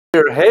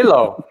your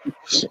halo.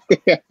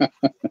 Yeah.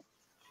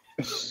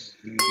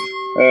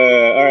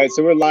 All right,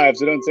 so we're live,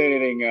 so don't say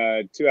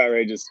anything too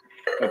outrageous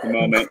at the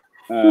moment.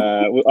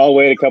 I'll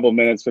wait a couple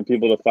minutes for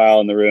people to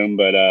file in the room,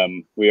 but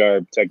we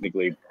are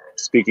technically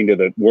speaking to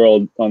the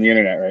world on the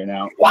internet right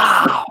now.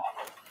 Wow.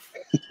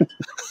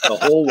 The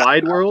whole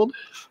wide world?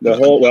 The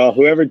whole, well,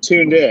 whoever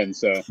tuned in.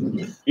 So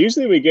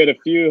usually we get a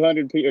few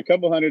hundred people, a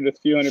couple hundred, a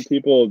few hundred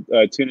people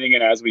tuning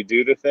in as we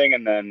do the thing,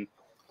 and then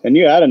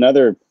you add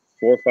another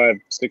 400,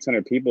 500,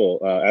 600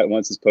 people at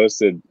once it's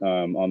posted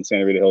on the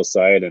Santa Rita Hills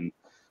site and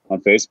on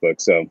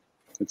Facebook. So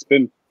it's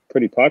been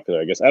pretty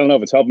popular, I guess. I don't know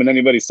if it's helping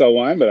anybody sell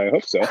wine, but I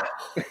hope so.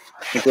 I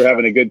think we're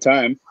having a good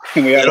time.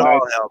 And we it all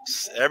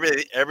helps.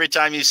 Every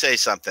time you say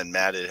something,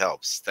 Matt, it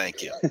helps.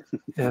 Thank you.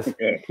 Yes.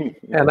 Okay.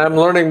 And I'm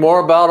learning more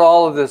about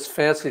all of this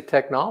fancy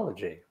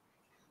technology.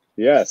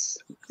 Yes,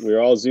 we're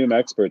all Zoom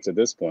experts at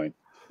this point.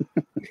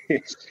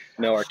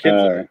 No, our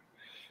kids are.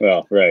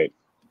 Well, right.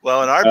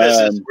 Well, in our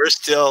business,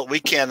 we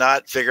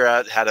cannot figure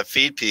out how to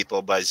feed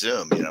people by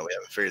Zoom. You know, we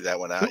haven't figured that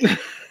one out yet.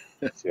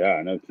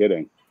 Yeah, no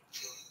kidding.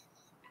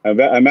 I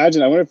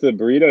imagine, I wonder if the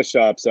burrito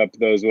shops up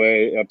in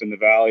the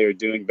valley are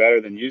doing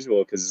better than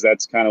usual, because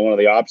that's kind of one of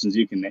the options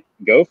you can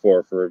go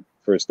for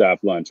a staff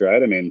lunch,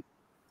 right? I mean,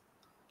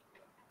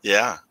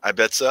 yeah, I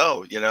bet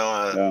so. You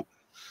know, yeah.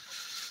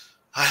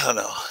 I don't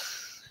know.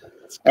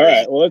 All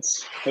right, well,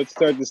 let's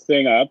start this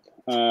thing up.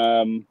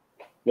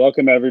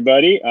 Welcome,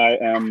 everybody. I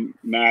am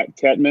Matt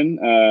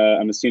Kettman.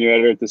 I'm a senior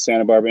editor at the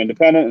Santa Barbara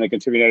Independent and a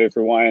contributing editor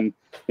for Wine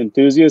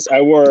Enthusiasts. I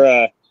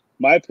wore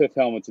my pith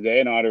helmet today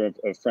in honor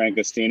of Frank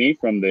Ostini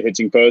from the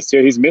Hitching Post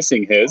here. He's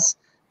missing his.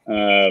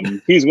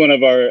 He's one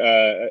of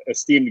our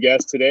esteemed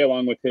guests today,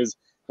 along with his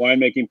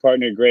winemaking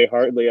partner, Gray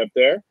Hartley, up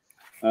there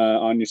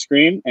on your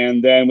screen.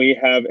 And then we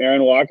have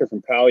Aaron Walker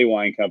from Pali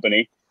Wine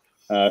Company,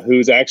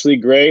 who's actually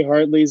Gray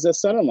Hartley's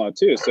son-in-law,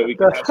 too. So we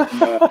can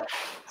have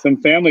some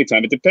family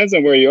time. It depends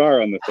on where you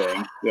are on the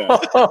thing. Yeah.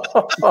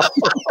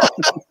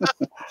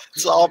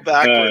 It's all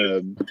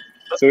backward.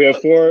 So we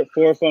have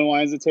four fun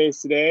wines to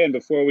taste today. And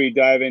before we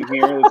dive in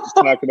here, let's just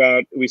talk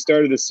about, we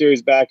started this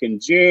series back in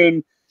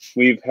June.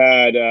 We've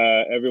had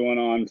everyone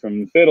on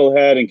from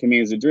Fiddlehead and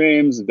Camines of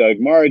Dreams, Doug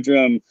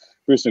Mardrum,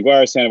 Bruce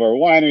McGuire, Santa Barbara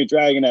Winery,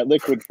 Dragonette,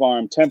 Liquid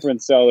Farm,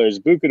 Temperance Cellars,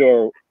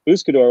 Buscador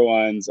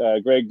Wines,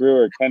 Greg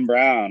Brewer, Ken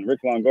Brown, Rick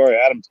Longoria,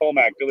 Adam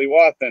Tolmack, Billy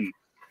Wathen.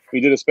 We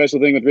did a special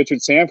thing with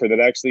Richard Sanford that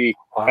actually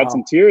had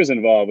some tears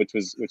involved, which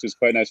was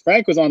quite nice.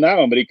 Frank was on that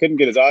one, but he couldn't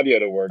get his audio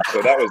to work, so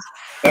that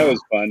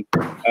was fun.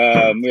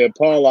 We had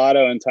Paul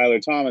Lotto and Tyler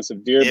Thomas of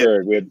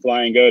Deerberg. We had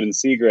Flying Goat and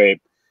Sea Grape.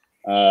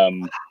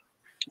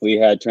 We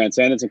had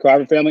Transcendence and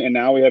Crawford Family, and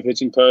now we have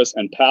Hitching Post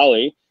and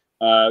Pali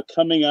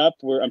coming up.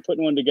 I'm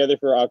putting one together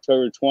for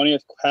October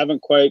 20th.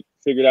 Haven't quite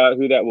figured out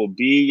who that will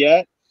be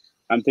yet.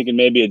 I'm thinking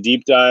maybe a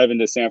deep dive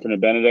into Sanford and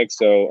Benedict,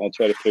 so I'll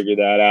try to figure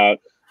that out.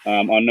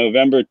 On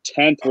November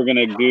 10th, we're going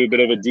to do a bit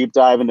of a deep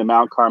dive into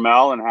Mount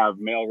Carmel and have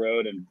Mail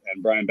Road and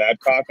Brian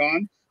Babcock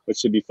on, which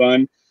should be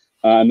fun.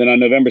 And then on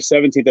November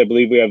 17th, I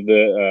believe we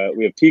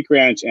have Peak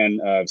Ranch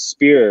and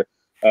Spear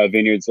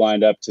vineyards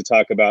lined up to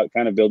talk about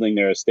kind of building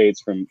their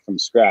estates from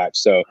scratch.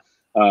 So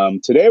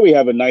today we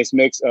have a nice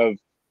mix of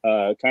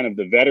kind of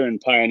the veteran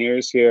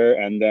pioneers here,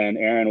 and then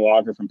Aaron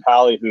Walker from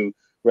Pali, who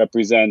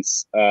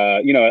represents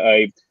I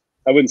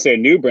wouldn't say a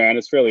new brand,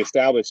 it's fairly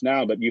established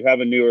now, but you have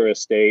a newer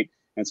estate.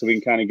 And so we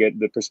can kind of get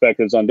the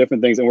perspectives on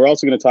different things. And we're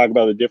also going to talk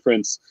about the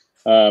difference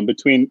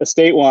between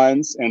estate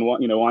wines and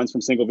wines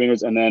from single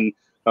vineyards, and then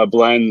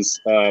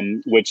blends,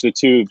 which the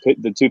two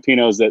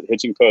Pinots that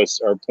Hitching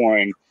Post are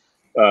pouring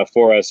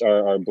for us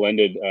are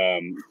blended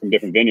from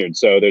different vineyards.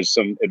 So there's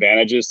some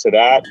advantages to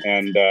that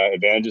and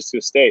advantages to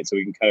estate. So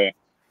we can kind of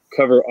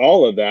cover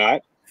all of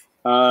that.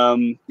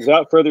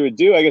 Without further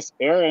ado, I guess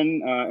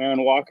Aaron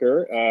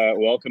Walker,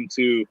 welcome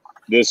to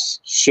this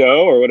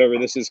show, or whatever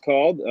this is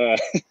called.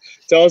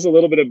 Tell us a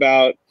little bit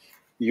about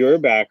your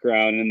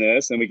background in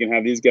this, and we can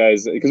have these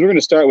guys, because we're going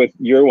to start with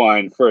your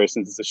wine first,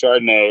 since it's a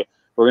Chardonnay.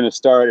 We're going to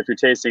start, if you're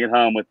tasting at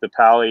home, with the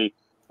Pali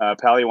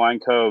Wine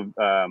Co.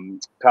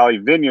 Pali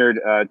Vineyard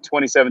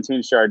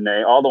 2017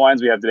 Chardonnay. All the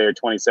wines we have today are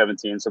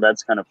 2017, so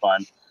that's kind of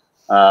fun.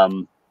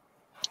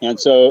 And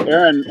so,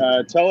 Aaron,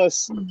 tell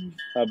us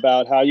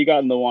about how you got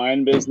in the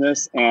wine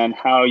business and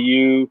how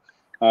you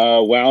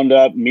wound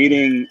up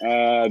meeting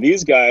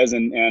these guys,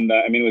 and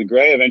I mean, with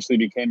Gray, eventually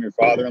became your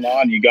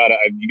father-in-law, and you got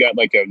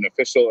like an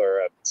official or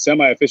a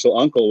semi-official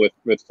uncle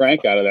with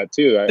Frank out of that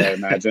too, I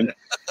imagine.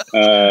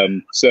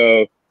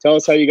 So tell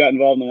us how you got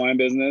involved in the wine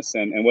business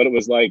and what it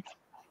was like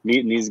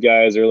meeting these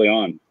guys early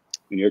on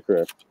in your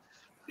career.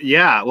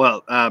 Yeah,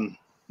 well,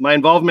 my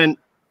involvement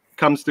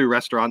comes through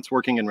restaurants,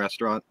 working in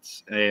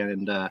restaurants,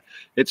 and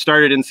it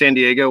started in San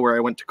Diego, where I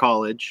went to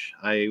college.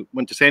 I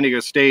went to San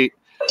Diego State,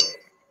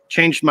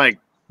 changed my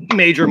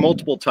major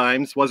multiple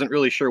times, wasn't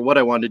really sure what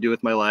I wanted to do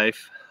with my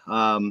life.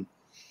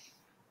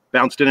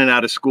 Bounced in and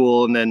out of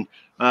school, and then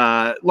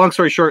long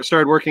story short,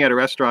 started working at a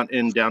restaurant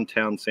in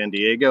downtown San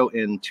Diego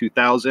in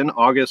 2000,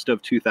 August of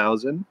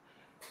 2000,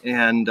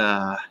 and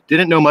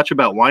didn't know much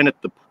about wine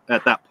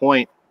at that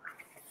point.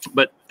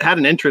 but had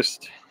an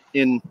interest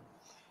in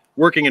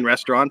working in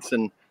restaurants,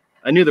 and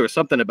I knew there was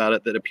something about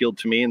it that appealed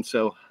to me. And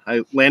so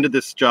I landed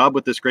this job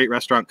with this great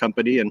restaurant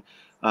company, and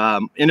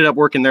ended up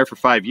working there for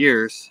 5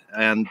 years.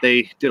 And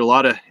they did a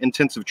lot of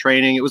intensive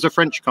training. It was a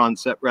French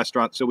concept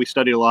restaurant, so we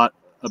studied a lot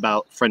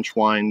about French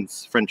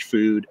wines, French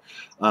food,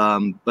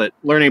 but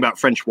learning about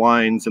French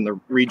wines and the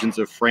regions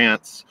of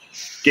France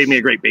gave me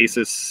a great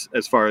basis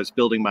as far as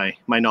building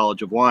my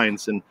knowledge of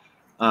wines. And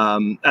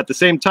at the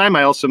same time,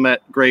 I also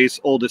met Gray's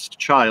oldest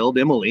child,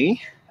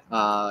 Emily.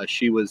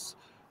 She was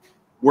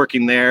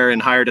working there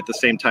and hired at the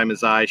same time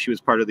as I. She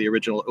was part of the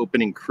original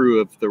opening crew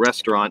of the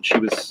restaurant. She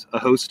was a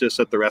hostess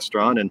at the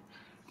restaurant. And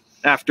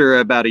after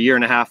about 1.5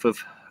 years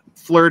of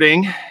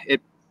flirting,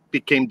 it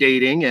became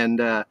dating.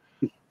 And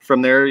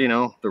from there, you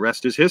know, the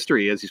rest is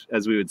history,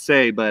 as we would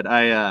say. But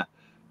I,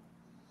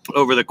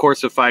 over the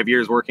course of 5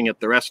 years working at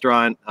the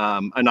restaurant,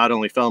 I not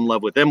only fell in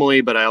love with Emily,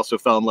 but I also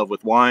fell in love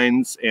with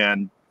wines,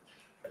 and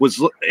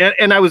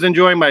I was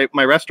enjoying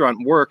my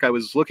restaurant work. I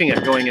was looking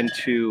at going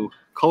into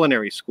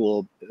culinary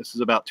school. This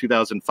is about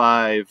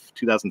 2005,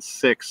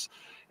 2006.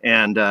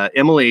 And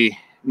Emily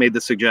made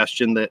the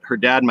suggestion that her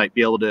dad might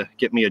be able to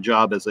get me a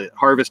job as a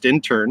harvest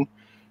intern.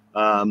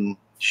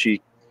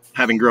 She,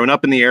 having grown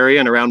up in the area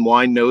and around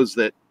wine, knows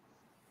that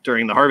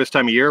during the harvest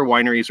time of year,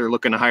 wineries are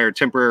looking to hire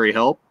temporary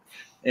help.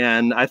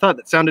 And I thought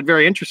that sounded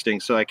very interesting.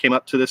 So I came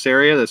up to this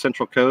area, the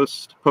Central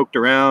Coast, poked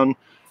around.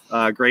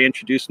 Gray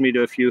introduced me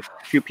to a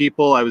few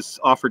people. I was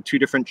offered 2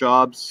 different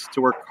jobs to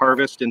work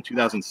harvest in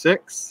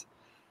 2006.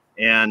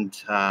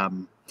 And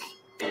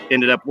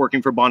ended up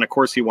working for Pali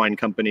Wine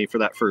Company for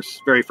that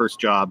very first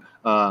job.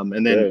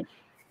 And then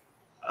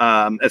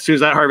as soon as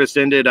that harvest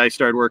ended, I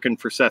started working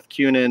for Seth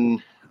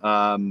Kunin,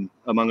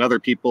 among other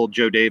people,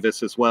 Joe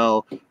Davis as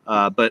well,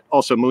 but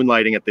also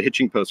moonlighting at the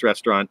Hitching Post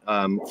restaurant.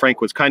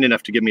 Frank was kind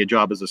enough to give me a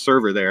job as a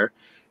server there,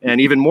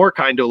 and even more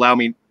kind to allow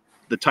me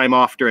the time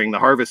off during the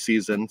harvest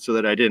season so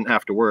that I didn't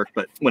have to work.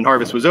 But when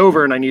harvest was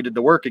over and I needed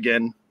to work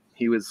again,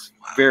 he was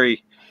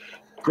very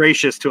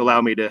gracious to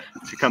allow me to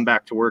come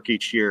back to work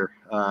each year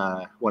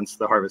once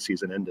the harvest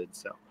season ended.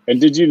 So.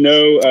 And did you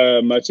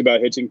know much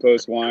about Hitching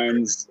Post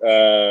wines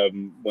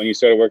when you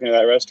started working at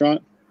that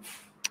restaurant?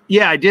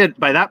 Yeah, I did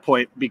by that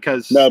point,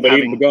 because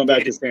even going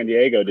back to San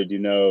Diego, did you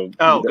know?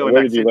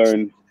 Where did you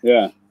learn?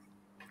 Yeah,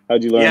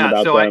 how'd you learn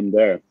about them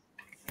there?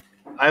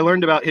 I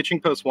learned about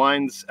Hitching Post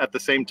wines at the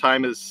same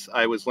time as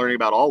I was learning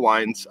about all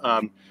wines.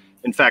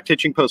 In fact,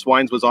 Hitching Post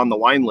wines was on the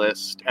wine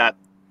list at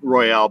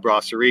Royale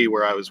Brasserie,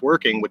 where I was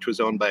working, which was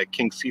owned by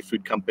King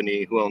Seafood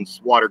Company, who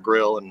owns Water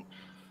Grill and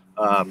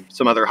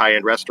some other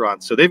high-end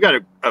restaurants. So they've got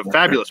a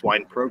fabulous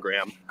wine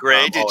program.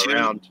 Gray,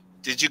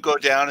 did you go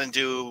down and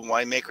do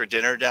winemaker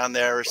dinner down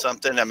there or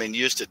something? I mean,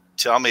 you used to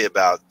tell me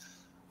about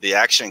the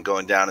action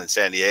going down in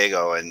San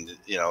Diego, and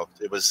you know,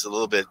 it was a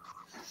little bit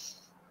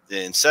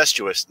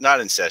incestuous.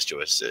 Not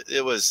incestuous.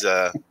 It was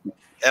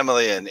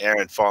Emily and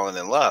Aaron falling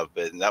in love,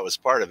 and that was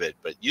part of it.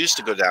 But you used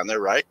to go down there,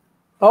 right?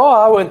 Oh,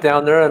 I went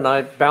down there and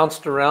I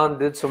bounced around,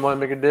 did some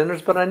winemaker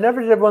dinners, but I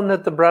never did one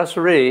at the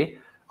brasserie.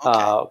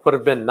 Would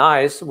have been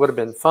nice, would have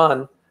been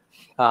fun.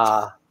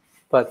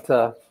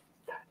 But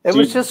it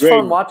was just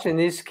fun watching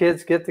these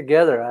kids get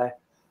together.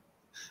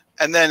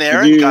 And then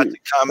Aaron got to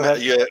come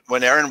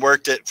when Aaron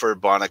worked for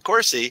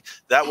Bonacorsi.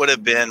 That would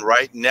have been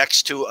right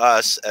next to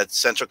us at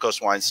Central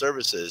Coast Wine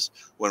Services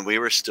when we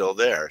were still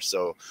there.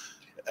 So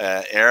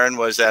Aaron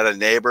was at a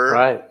neighbor,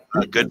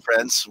 a good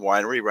friend's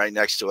winery right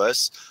next to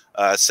us.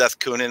 Seth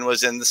Kunin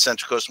was in the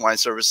Central Coast Wine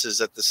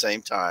Services at the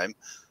same time.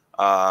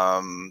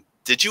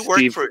 Did you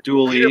work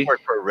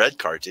for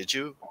Redcart? Did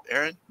you,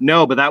 Aaron?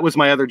 No, but that was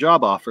my other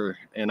job offer,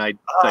 and I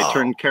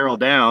turned Carol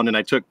down, and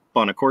I took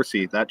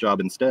Bonacorsi, that job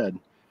instead.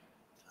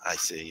 I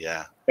see.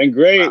 Yeah. And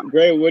Gray,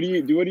 what do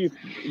you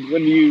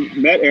when you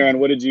met Aaron?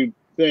 What did you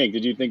think?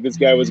 Did you think this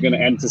guy was going to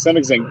end to some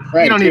extent?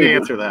 Frank, you don't need to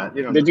answer that.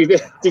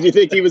 Did you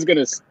think he was going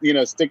to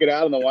stick it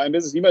out in the wine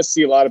business? You must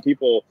see a lot of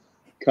people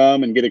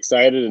come and get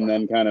excited and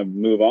then kind of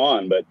move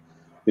on. But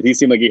did he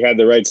seem like he had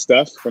the right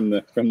stuff from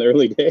the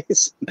early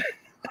days?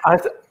 I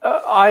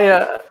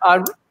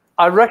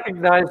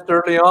recognized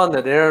early on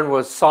that Aaron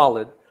was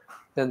solid,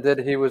 and that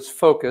he was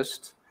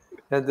focused,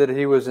 and that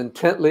he was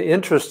intently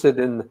interested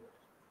in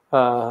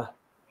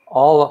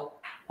all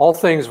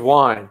things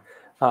wine,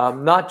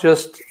 not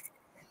just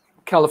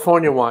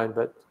California wine,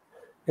 but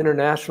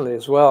internationally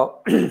as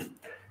well.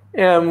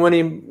 And when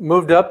he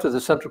moved up to the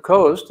Central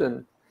Coast,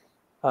 and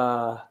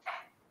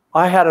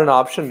I had an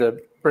option to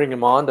bring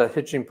him on to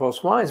Hitching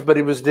Post Wines, but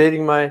he was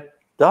dating my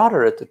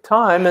daughter at the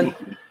time. And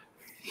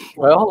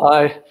well,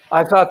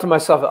 I thought to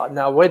myself,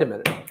 now, wait a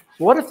minute.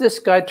 What if this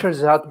guy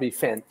turns out to be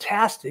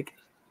fantastic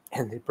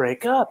and they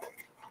break up?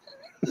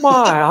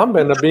 My, I'm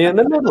going to be in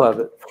the middle of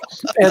it.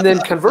 And then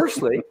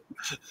conversely,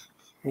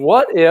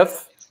 what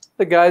if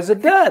the guy's a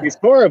dud? He's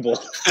horrible.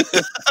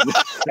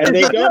 And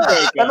they don't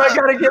break up. And I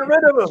got to get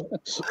rid of him.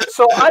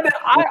 So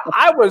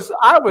I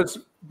was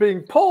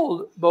being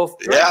pulled both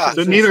directions.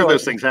 So neither of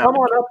those things happened.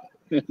 Come on up.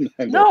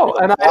 No,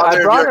 and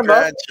I brought him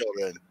up.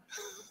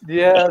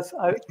 Yes.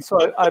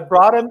 I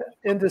brought him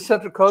into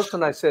Central Coast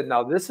and I said,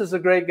 now this is a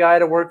great guy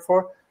to work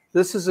for.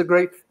 This is a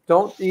great,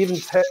 don't even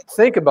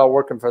think about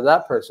working for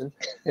that person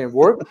and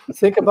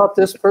think about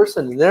this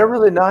person. And they're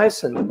really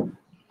nice. And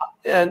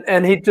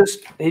he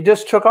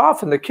just took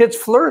off and the kids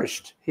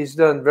flourished. He's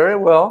done very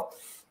well,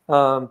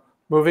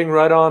 moving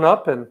right on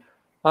up. And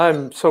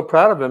I'm so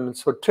proud of him and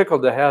so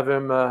tickled to have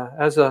him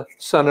as a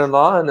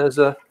son-in-law and as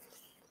a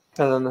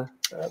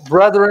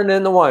brethren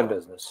in the wine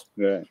business.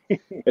 Yeah.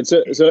 And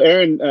so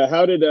Aaron,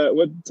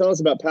 tell us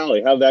about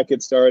Pali, how that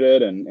gets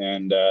started,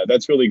 and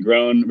that's really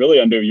grown really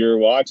under your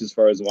watch as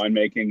far as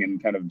winemaking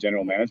and kind of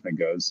general management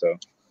goes. So.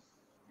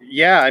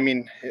 Yeah, I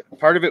mean,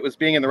 part of it was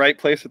being in the right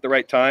place at the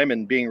right time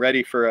and being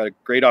ready for a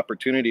great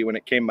opportunity when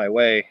it came my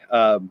way.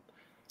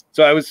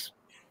 So I was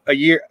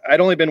I'd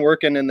only been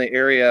working in the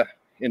area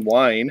in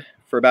wine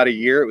for about a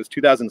year. It was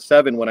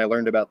 2007 when I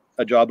learned about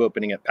a job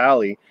opening at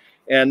Pali.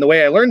 And the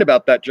way I learned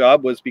about that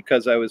job was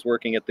because I was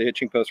working at the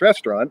Hitching Post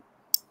restaurant,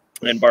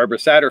 and Barbara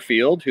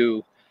Satterfield,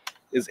 who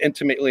is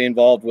intimately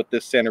involved with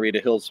this Santa Rita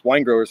Hills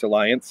Wine Growers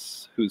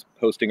Alliance, who's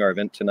hosting our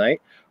event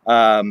tonight.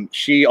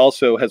 She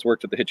also has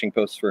worked at the Hitching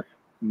Post for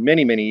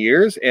many, many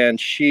years. And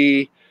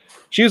she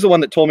was the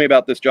one that told me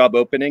about this job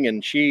opening.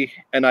 And she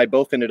and I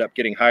both ended up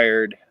getting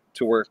hired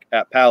to work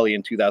at Pali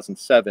in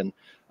 2007.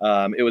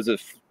 It was a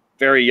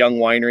very young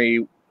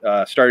winery.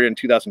 Started in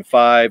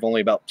 2005, only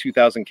about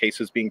 2,000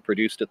 cases being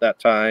produced at that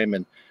time.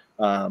 And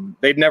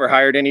they'd never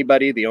hired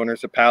anybody. The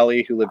owners of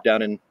Pali, who lived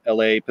down in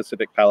LA,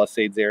 Pacific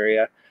Palisades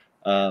area,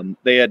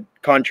 they had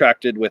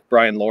contracted with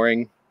Brian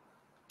Loring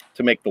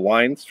to make the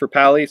wines for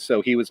Pali.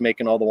 So he was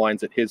making all the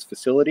wines at his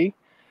facility.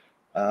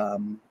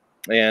 And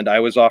I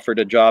was offered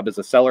a job as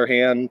a cellar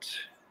hand,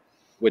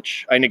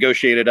 which I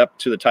negotiated up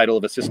to the title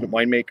of assistant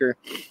winemaker,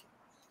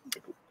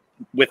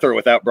 with or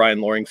without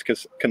Brian Loring's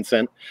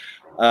consent.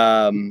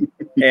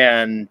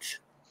 And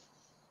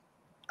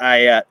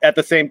I, at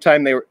the same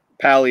time,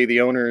 Pali,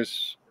 the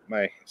owners,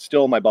 my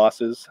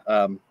bosses,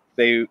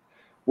 they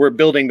were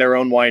building their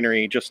own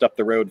winery just up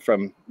the road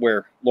from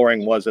where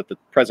Loring was at the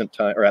present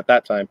time, or at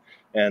that time.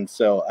 And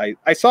so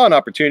I saw an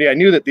opportunity. I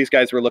knew that these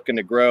guys were looking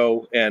to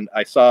grow, and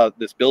I saw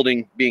this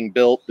building being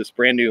built, this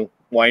brand new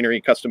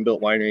winery, custom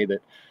built winery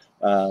that,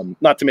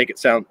 not to make it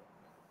sound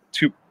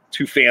too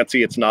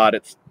fancy, it's not.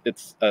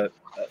 It's a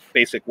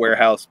basic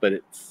warehouse, but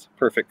it's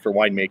perfect for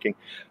winemaking.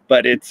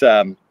 But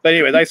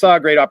anyways, I saw a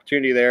great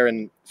opportunity there,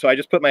 and so I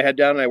just put my head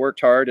down and I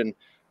worked hard. And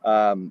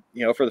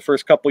for the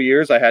first couple of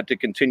years, I had to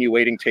continue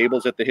waiting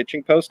tables at the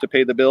Hitching Post to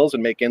pay the bills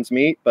and make ends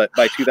meet. But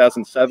by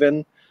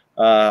 2007,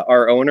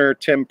 our owner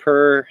Tim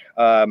Purr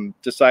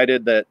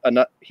decided that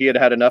he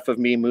had enough of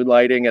me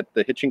moonlighting at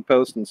the Hitching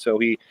Post, and so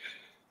he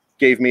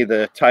gave me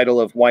the title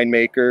of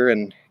winemaker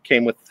and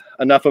came with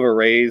enough of a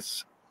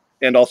raise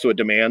and also a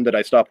demand that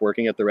I stopped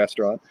working at the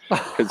restaurant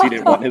because he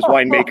didn't want his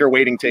winemaker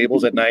waiting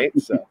tables at night.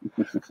 So,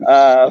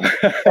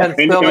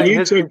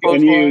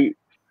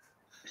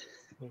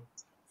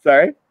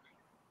 sorry,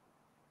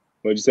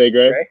 what'd you say,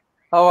 Greg?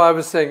 Oh, I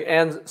was saying,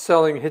 and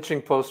selling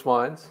Hitching Post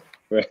wines.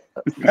 Right.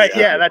 Right.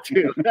 Yeah, that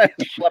too.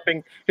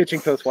 Schlepping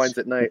Hitching Post wines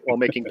at night while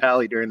making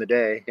Pali during the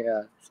day.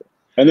 Yeah. So.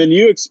 And then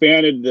you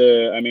expanded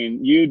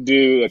you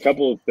do a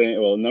couple of things,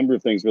 well, a number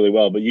of things really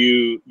well, but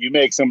you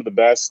make some of the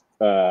best,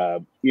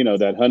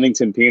 that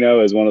Huntington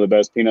Pinot is one of the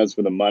best Pinots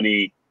for the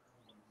money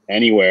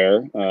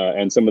anywhere.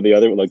 And some of the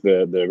other, like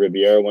the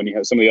Riviera one, you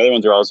have some of the other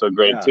ones are also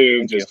great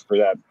too, just for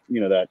that,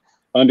 that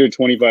under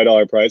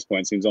 $25 price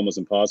point seems almost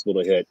impossible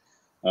to hit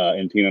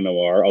in Pinot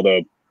Noir,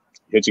 although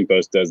Hitching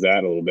Post does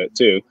that a little bit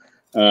too.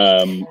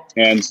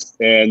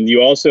 And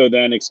you also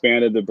then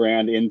expanded the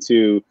brand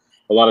into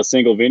a lot of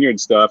single vineyard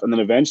stuff, and then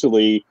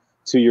eventually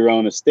to your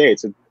own estate.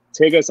 So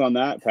take us on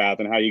that path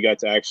and how you got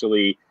to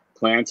actually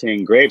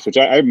planting grapes, which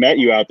I met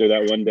you out there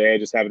that one day. I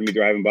just happened to be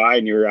driving by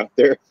and you were out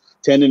there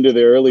tending to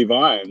the early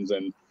vines.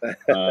 And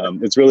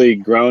it's really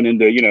grown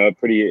into, a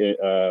pretty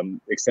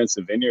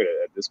extensive vineyard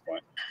at this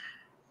point.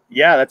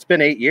 Yeah, that's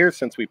been 8 years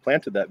since we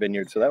planted that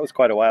vineyard. So that was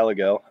quite a while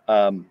ago.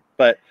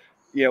 But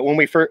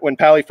when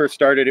Pali first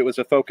started, it was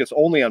a focus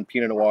only on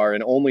Pinot Noir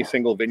and only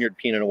single vineyard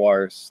Pinot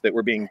Noirs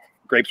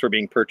grapes were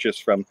being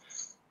purchased from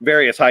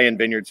various high-end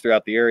vineyards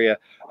throughout the area.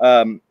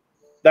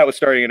 That was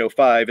starting in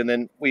 2005. And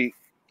then we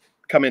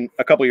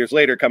a couple years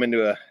later, come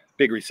into a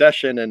big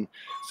recession. And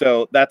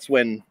so that's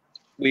when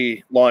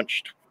we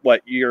launched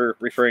what you're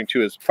referring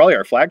to as probably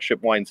our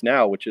flagship wines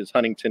now, which is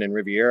Huntington and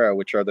Riviera,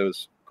 which are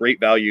those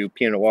great value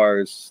Pinot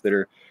Noirs that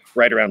are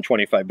right around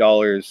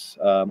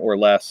 $25 or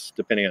less,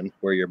 depending on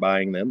where you're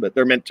buying them, but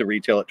they're meant to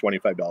retail at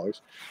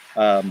 $25.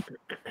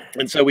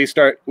 And so we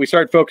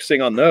started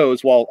focusing on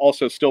those while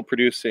also still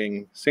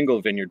producing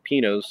single vineyard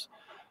Pinots.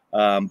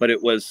 But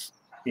it was,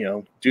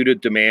 due to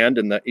demand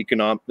and the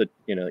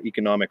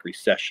economic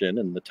recession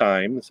and the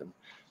times,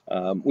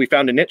 and we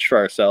found a niche for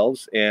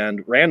ourselves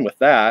and ran with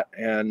that.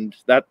 And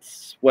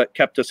that's what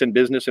kept us in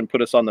business and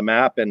put us on the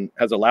map and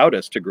has allowed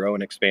us to grow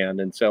and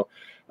expand. And so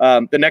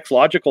The next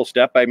logical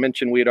step, I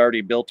mentioned we had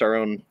already built our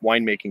own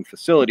winemaking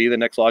facility. The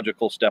next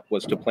logical step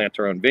was to plant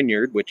our own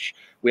vineyard, which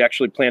we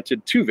actually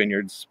planted 2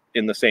 vineyards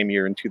in the same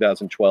year in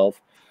 2012.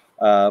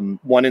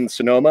 One in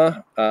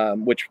Sonoma,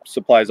 which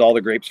supplies all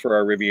the grapes for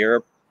our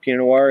Riviera Pinot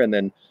Noir, and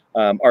then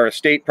our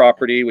estate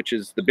property, which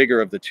is the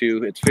bigger of the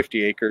 2. It's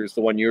 50 acres,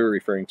 the one you were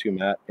referring to,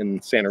 Matt,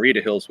 in Santa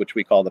Rita Hills, which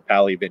we call the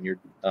Pali Vineyard,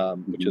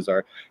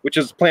 which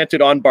is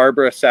planted on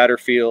Barbara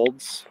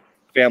Satterfield's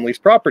family's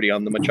property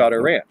on the Machado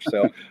Ranch.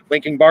 So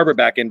linking Barbara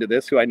back into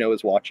this, who I know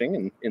is watching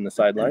and in the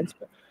sidelines.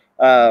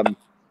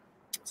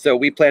 So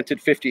we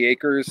planted 50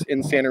 acres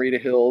in Santa Rita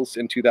Hills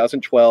in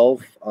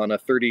 2012 on a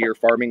 30-year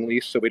farming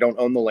lease. So we don't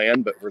own the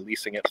land, but we're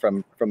leasing it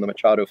from the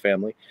Machado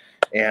family.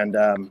 And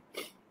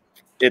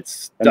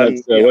it's done.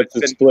 What's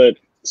the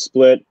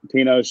split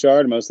Pinot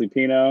Chard, mostly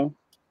Pinot?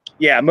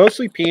 Yeah,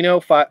 mostly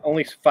Pinot,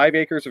 only 5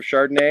 acres of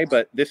Chardonnay.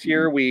 But this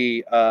year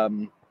we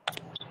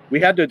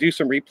had to do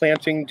some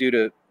replanting due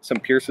to some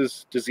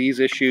Pierce's disease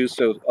issues.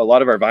 So a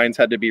lot of our vines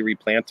had to be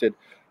replanted.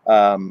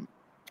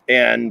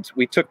 And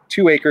we took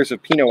 2 acres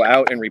of Pinot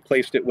out and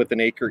replaced it with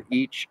an acre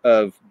each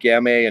of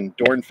Gamay and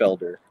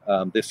Dornfelder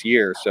this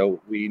year.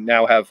 So we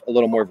now have a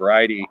little more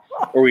variety,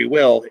 or we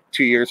will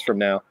 2 years from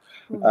now.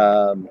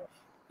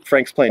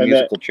 Frank's playing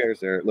musical chairs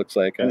there, it looks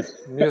like. Oh,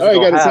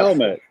 you got his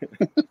helmet.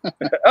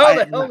 Oh,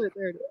 the helmet.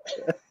 There it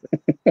is.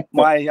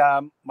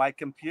 My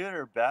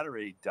computer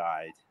battery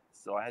died,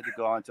 so I had to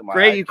go onto my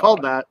Gray, iPod. you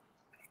called that.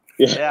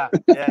 Yeah.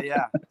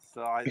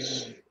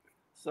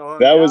 So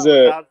that was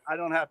I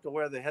don't have to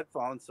wear the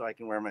headphones, so I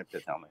can wear my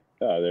pit helmet.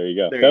 Oh, there you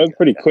go. That was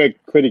pretty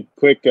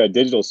quick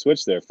digital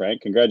switch there,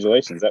 Frank.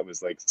 Congratulations. That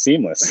was like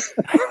seamless.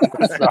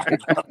 Sorry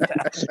about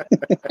that.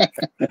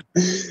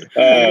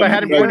 If I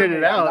hadn't pointed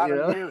it out,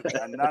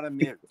 I'm not a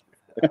mute.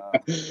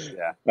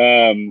 Yeah.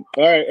 All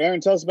right,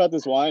 Aaron, tell us about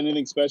this wine.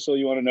 Anything special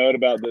you want to note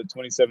about the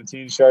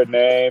 2017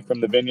 Chardonnay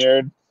from the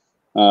vineyard?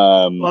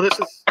 Well, this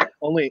is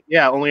only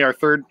our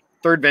third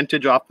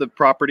vintage off the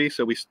property.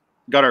 So we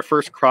got our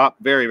first crop,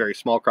 very, very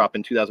small crop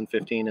in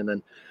 2015. And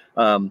then,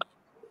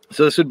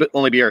 so this would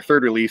only be our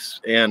third release.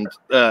 And,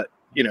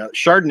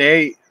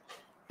 Chardonnay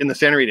in the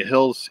Santa Rita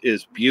Hills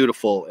is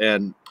beautiful.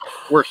 And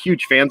we're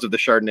huge fans of the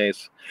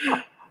Chardonnays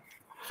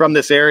from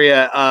this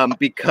area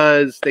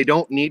because they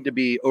don't need to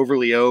be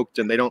overly oaked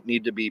and they don't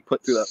need to be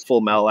put through that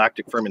full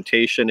malolactic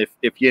fermentation.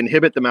 If you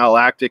inhibit the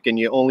malolactic and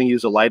you only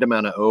use a light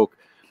amount of oak,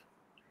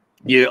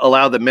 you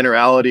allow the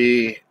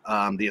minerality,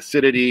 the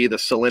acidity, the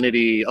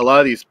salinity, a lot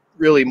of these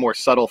really more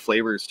subtle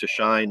flavors to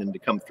shine and to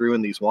come through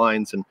in these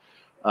wines. And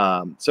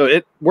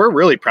we're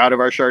really proud of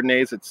our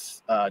Chardonnays.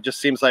 It's just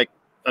seems like,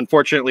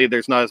 unfortunately,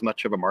 there's not as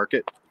much of a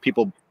market.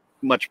 People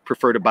much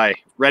prefer to buy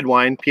red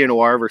wine, Pinot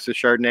Noir versus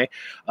Chardonnay.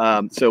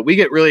 So we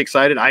get really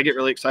excited. I get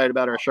really excited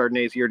about our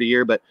Chardonnays year to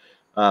year, but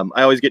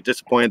I always get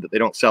disappointed that they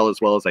don't sell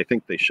as well as I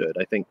think they should.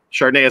 I think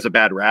Chardonnay has a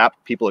bad rap.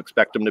 People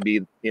expect them to be,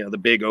 the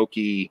big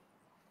oaky,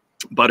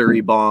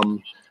 buttery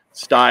bomb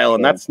style,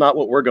 and that's not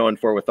what we're going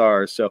for with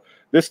ours. So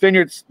this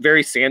vineyard's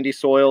very sandy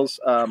soils,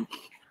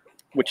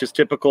 which is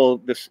typical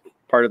this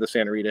part of the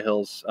Santa Rita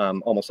Hills,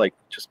 almost like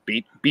just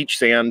beach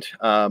sand,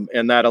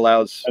 and that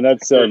allows. And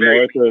that's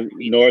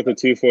north of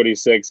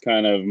 246,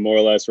 kind of more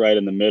or less right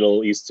in the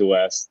middle, east to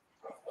west,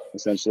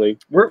 essentially.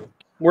 We're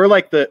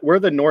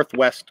the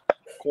northwest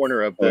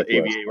corner of the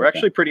AVA. We're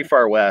actually pretty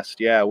far west.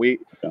 Yeah, we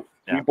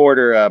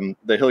border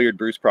the Hilliard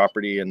Bruce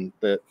property, and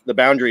the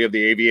boundary of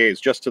the AVA is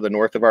just to the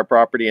north of our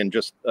property and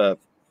just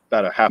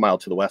about a half mile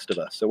to the west of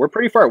us. So we're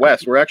pretty far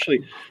west. We're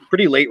actually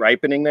pretty late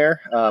ripening there.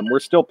 We're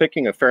still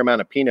picking a fair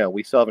amount of Pinot.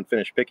 We still haven't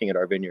finished picking at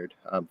our vineyard.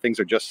 Things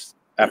are just,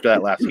 after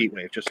that last heat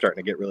wave, just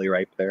starting to get really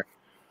ripe there.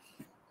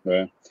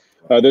 Right.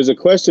 There's a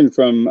question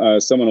from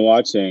someone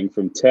watching,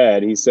 from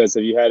Ted. He says,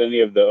 have you had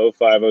any of the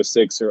 05,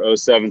 06, or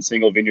 07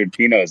 single vineyard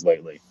Pinots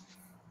lately?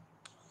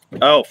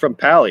 Oh, from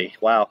Pali.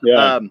 Wow.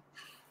 Yeah.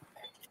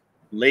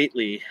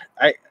 Lately,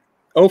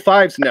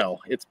 05s, no.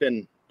 It's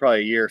been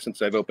probably a year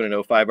since I've opened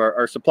an 05.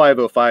 Our supply of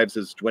 05s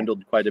has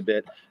dwindled quite a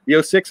bit. The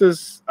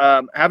 06s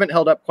haven't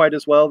held up quite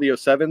as well. The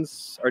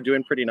 07s are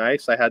doing pretty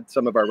nice. I had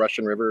some of our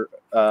Russian River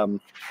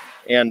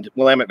and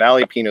Willamette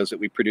Valley Pinots that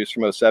we produced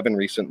from 07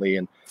 recently,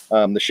 and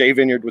the Shea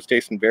Vineyard was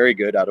tasting very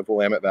good out of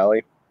Willamette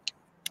Valley.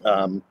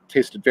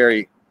 Tasted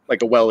very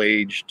like a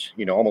well-aged,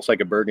 almost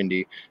like a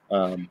Burgundy.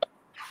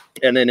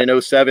 And then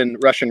in 07,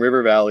 Russian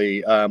River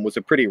Valley was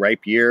a pretty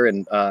ripe year,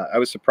 and I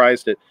was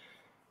surprised at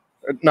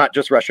not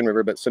just Russian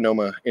River, but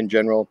Sonoma in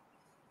general.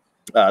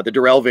 The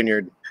Durrell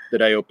Vineyard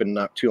that I opened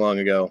not too long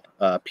ago,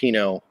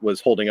 Pinot,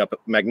 was holding up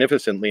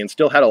magnificently and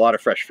still had a lot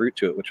of fresh fruit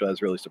to it, which I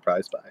was really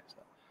surprised by.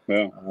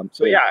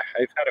 So,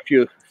 I've had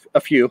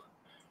a few.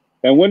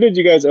 And when did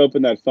you guys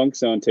open that Funk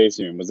Zone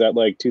tasting room? Was that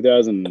like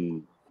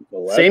 2011?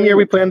 Same year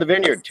we planned the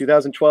vineyard,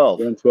 2012.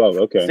 2012,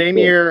 okay.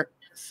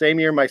 Same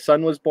year my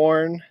son was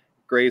born.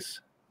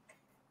 Gray's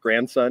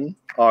grandson,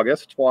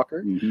 August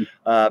Walker.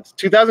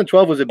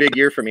 2012 was a big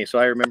year for me, so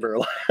I remember a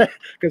lot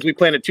because we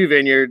planted 2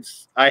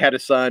 vineyards. I had a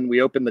son.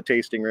 We opened the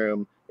tasting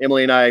room.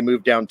 Emily and I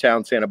moved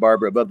downtown Santa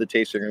Barbara above the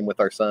tasting room with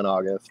our son,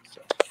 August.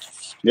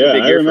 Yeah,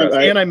 I remember.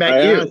 And I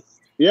met you.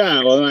 Asked,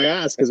 yeah, well, I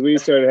asked because we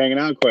started hanging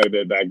out quite a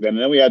bit back then, and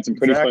then we had some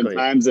pretty fun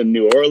times in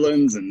New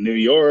Orleans and New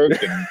York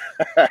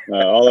and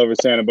all over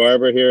Santa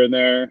Barbara here and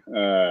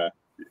there.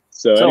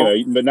 So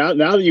anyway, but now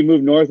that you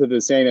moved north of the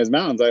St. Ynez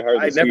Mountains, I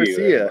hardly never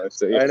see you. Anymore,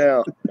 so, yeah. I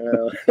know.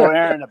 So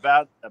Aaron,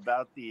 about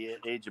the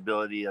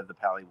ageability of the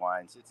Pali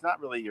wines, it's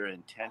not really your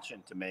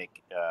intention to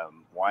make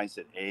wines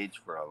that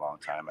age for a long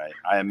time.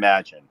 I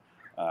imagine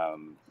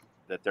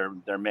that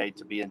they're made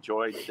to be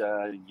enjoyed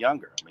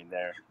younger. I mean,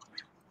 they're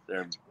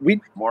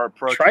more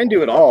approachable. Try and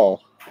do it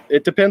all.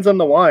 It depends on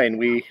the wine.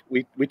 We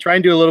try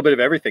and do a little bit of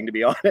everything, to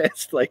be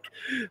honest. Like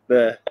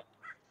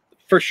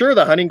for sure,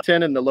 the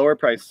Huntington and the lower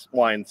price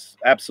wines,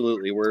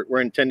 absolutely.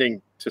 We're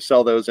intending to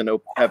sell those and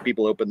have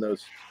people open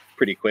those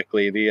pretty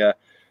quickly.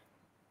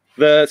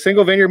 The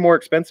single vineyard, more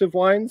expensive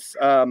wines,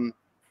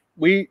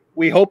 we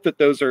hope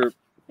that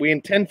we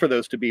intend for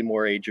those to be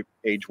more age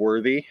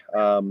worthy.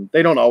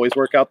 They don't always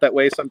work out that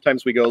way.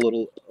 Sometimes we go a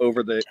little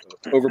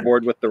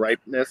overboard with the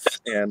ripeness,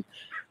 and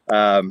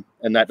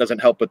that doesn't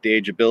help with the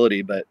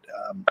ageability. But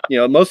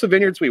most of the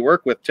vineyards we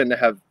work with tend to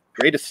have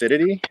great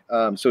acidity.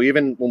 So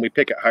even when we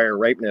pick at higher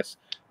ripeness,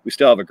 we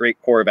still have a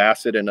great core of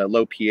acid and a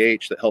low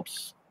pH that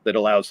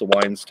allows the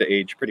wines to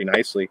age pretty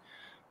nicely.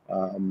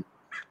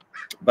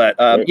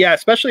 Yeah,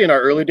 especially in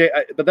our early day.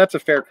 But that's a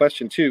fair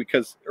question too,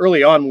 because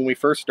early on when we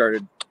first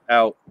started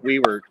out, we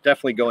were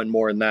definitely going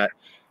more in that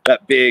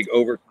big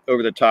over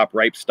the top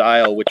ripe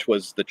style, which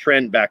was the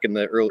trend back in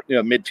the early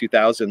mid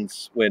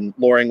 2000s when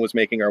Loring was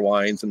making our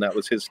wines, and that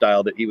was his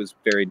style that he was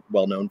very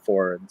well known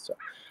for. And so.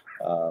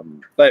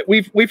 But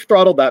we've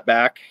throttled that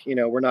back.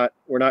 We're not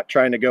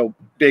trying to go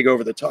big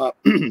over the top.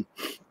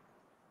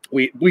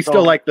 we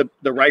still like the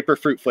riper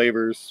fruit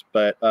flavors,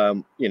 but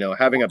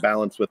having a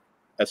balance with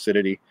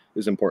acidity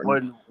is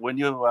important. When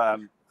you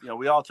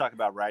we all talk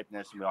about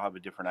ripeness, and we all have a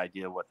different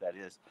idea of what that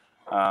is.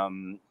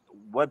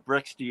 What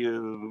bricks do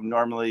you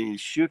normally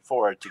shoot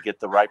for to get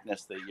the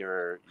ripeness that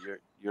you're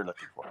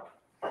looking for?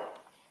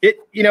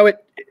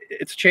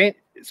 It's changed,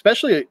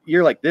 especially a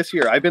year like this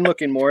year. I've been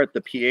looking more at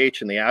the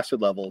pH and the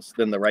acid levels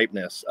than the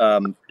ripeness.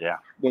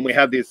 When we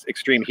have these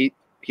extreme heat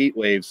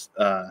waves,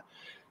 the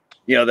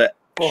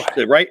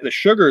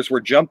sugars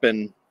were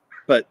jumping,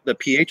 but the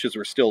pHs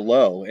were still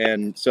low,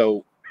 and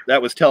so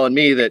that was telling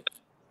me that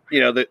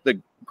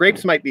the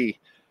grapes might be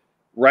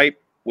ripe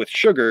with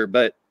sugar,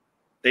 but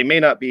they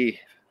may not be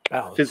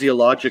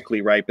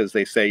physiologically ripe, as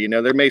they say.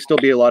 There may still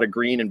be a lot of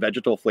green and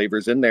vegetal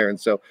flavors in there, and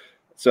so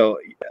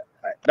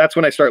that's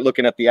when I start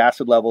looking at the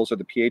acid levels or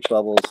the pH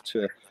levels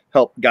to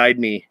help guide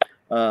me.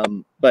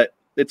 But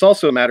it's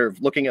also a matter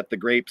of looking at the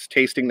grapes,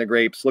 tasting the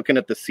grapes, looking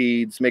at the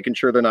seeds, making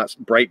sure they're not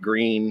bright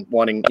green,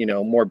 wanting,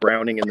 more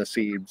browning in the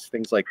seeds,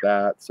 things like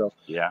that. So,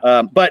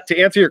 but to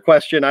answer your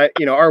question,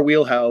 our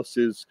wheelhouse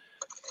is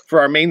for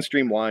our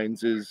mainstream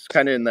wines is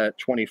kind of in that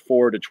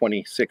 24 to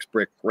 26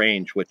 brick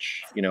range,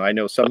 which, I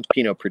know some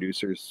Pinot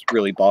producers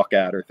really balk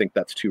at or think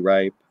that's too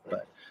ripe,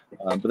 but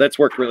that's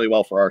worked really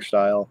well for our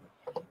style.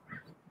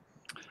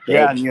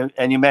 Yeah,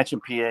 and you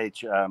mentioned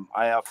pH.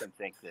 I often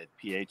think that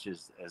pH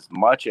is as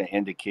much an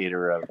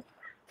indicator of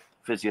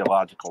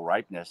physiological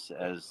ripeness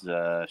as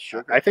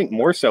sugar. I think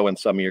more so in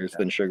some years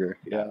than sugar.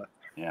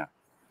 Yeah.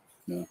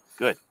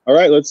 Good. All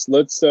right, let's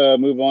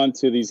move on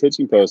to these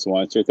Hitching Post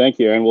wines here. Thank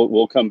you, and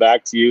we'll come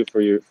back to you for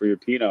your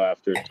Pinot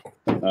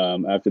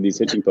after these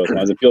Hitching Post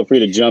wines. And feel free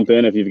to jump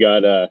in if you've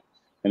got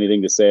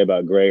anything to say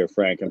about Gray or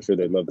Frank. I'm sure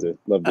they'd love to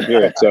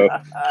hear it. So,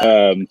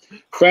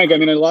 Frank, a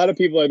lot of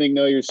people I think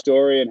know your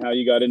story and how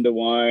you got into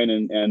wine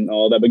and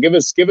all that. But give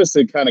us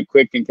a kind of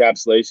quick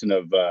encapsulation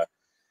of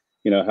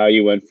how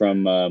you went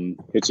from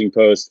Hitching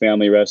Post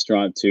family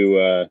restaurant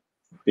to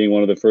being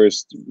one of the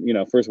first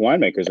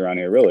winemakers around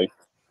here, really.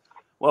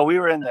 Well, we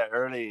were in the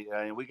early.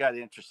 We got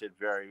interested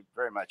very,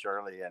 very much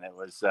early, and it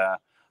was.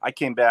 I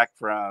came back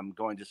from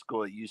going to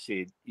school at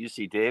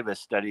UC Davis,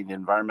 studying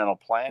environmental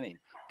planning.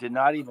 Did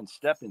not even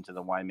step into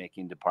the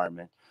winemaking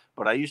department,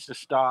 but I used to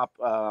stop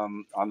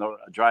on the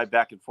drive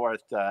back and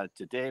forth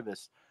to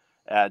Davis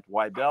at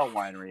Wybell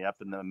Winery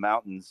up in the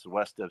mountains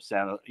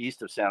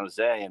east of San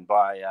Jose, and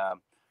buy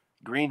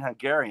Green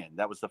Hungarian.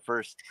 That was the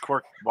first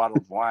cork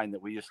bottled wine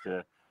that we used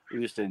to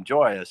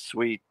enjoy, a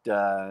sweet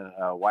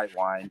white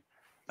wine.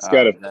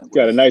 It's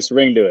got a nice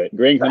ring to it.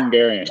 Green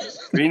Hungarian.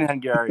 Green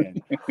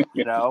Hungarian,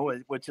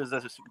 which is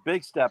a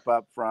big step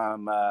up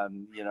from,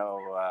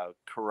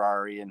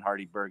 Carrari and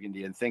Hardy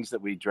Burgundy and things that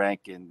we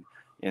drank in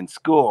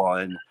school.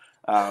 And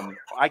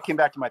I came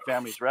back to my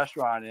family's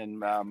restaurant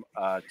and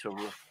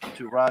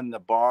to run the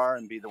bar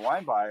and be the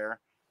wine buyer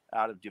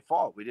out of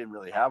default. We didn't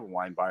really have a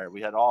wine buyer.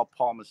 We had all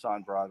Paul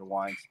Masson Barada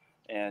wines.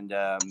 And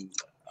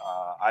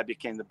I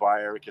became the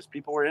buyer because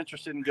people were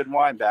interested in good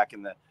wine back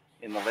in the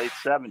late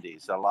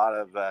 70s. A lot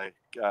of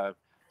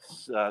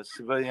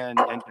civilian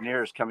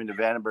engineers coming to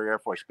Vandenberg Air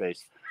Force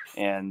Base,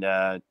 and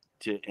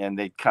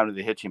they'd come to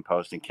the Hitching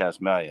Post in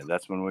Casmelia.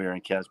 That's when we were in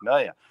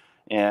Casmelia,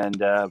 and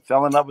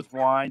fell in love with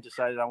wine.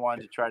 Decided I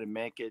wanted to try to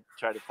make it.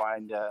 Try to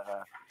find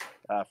a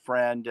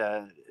friend,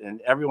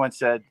 and everyone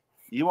said,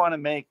 "You want to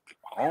make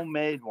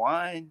homemade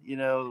wine,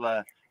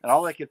 and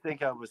all I could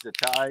think of was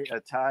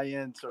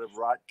Italian sort of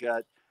rot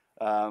gut,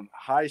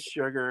 high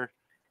sugar,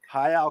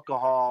 high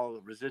alcohol,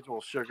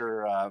 residual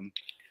sugar,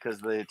 because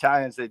the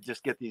Italians, they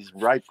just get these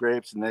ripe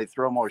grapes and they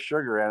throw more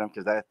sugar in them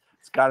because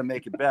it's got to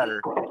make it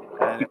better.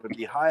 And it would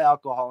be high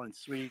alcohol and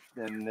sweet,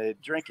 and they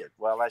drink it.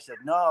 Well, I said,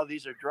 no,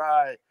 these are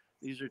dry.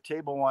 These are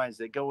table wines.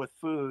 They go with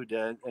food.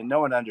 And no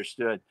one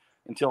understood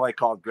until I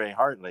called Gray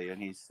Hartley,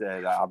 and he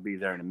said, I'll be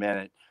there in a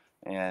minute.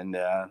 And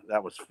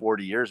that was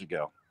 40 years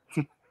ago.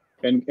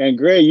 And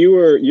Gray, you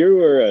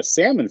were a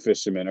salmon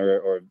fisherman,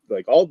 or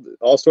like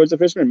all sorts of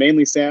fishermen,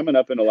 mainly salmon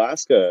up in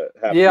Alaska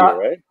half the year,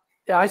 right?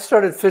 Yeah, I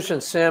started fishing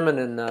salmon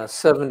in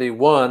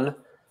 71.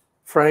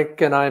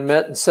 Frank and I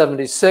met in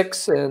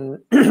 76, and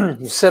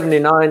in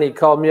 79 he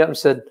called me up and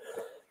said,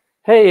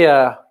 hey,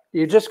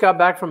 you just got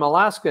back from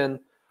Alaska, and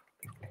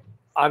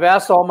I've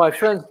asked all my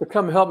friends to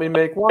come help me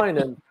make wine,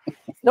 and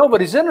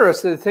nobody's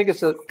interested. They think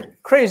it's a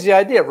crazy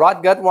idea.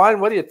 Rot gut wine?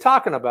 What are you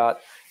talking about?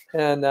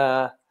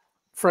 And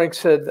Frank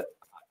said,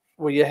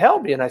 will you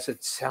help me? And I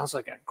said, sounds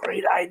like a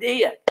great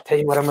idea. Tell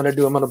you what I'm going to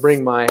do. I'm going to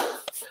bring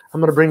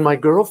my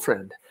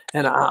girlfriend,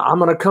 and I'm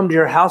going to come to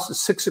your house at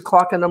 6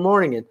 o'clock in the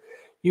morning, and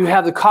you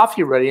have the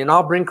coffee ready, and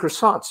I'll bring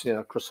croissants.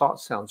 Croissant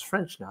sounds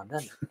French now,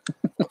 doesn't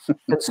it?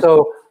 And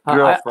so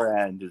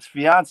girlfriend, his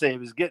fiance,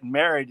 was getting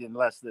married in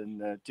less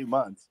than 2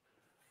 months.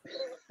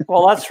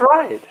 Well, that's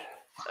right.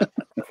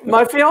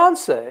 My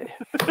fiance.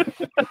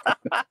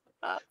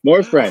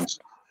 More French.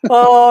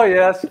 Oh,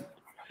 yes.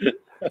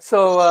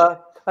 So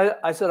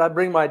I said, I'll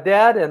bring my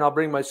dad, and I'll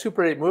bring my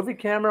Super 8 movie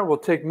camera. We'll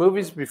take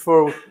movies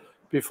before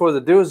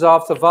the dew is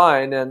off the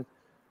vine.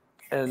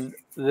 And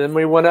then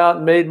we went out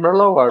and made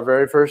Merlot our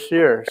very first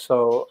year.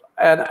 So,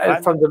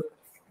 and from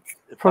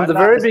the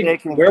very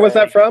beginning. Where was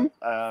that from?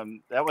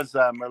 That was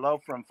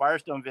Merlot from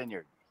Firestone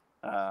Vineyard.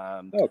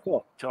 Oh,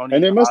 cool. Tony,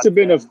 and there must have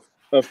been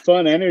a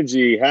fun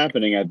energy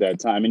happening at that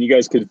time, and you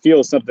guys could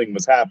feel something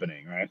was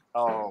happening, right?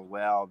 Oh,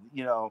 well,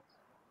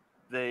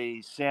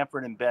 the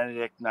Sanford and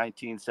Benedict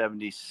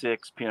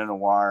 1976 Pinot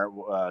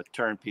Noir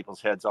turned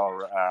people's heads all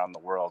around the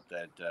world.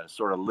 That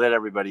sort of lit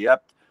everybody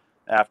up.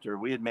 After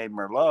we had made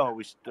Merlot,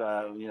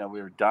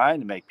 we were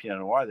dying to make Pinot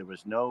Noir. There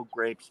was no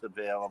grapes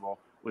available.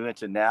 We went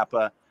to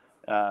Napa.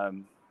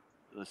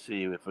 Let's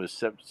see, if it was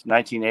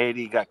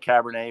 1980, got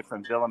Cabernet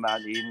from Villa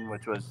Mount Eden,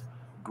 which was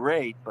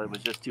great, but it was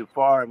just too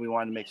far, and we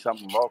wanted to make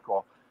something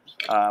local.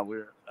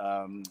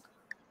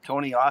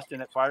 Tony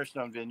Austin at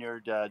Firestone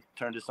Vineyard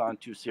turned us on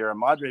to Sierra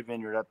Madre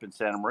Vineyard up in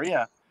Santa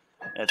Maria.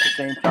 At the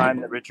same time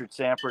that Richard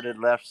Sanford had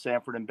left,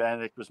 Sanford and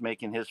Benedict was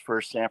making his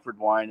first Sanford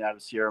wine out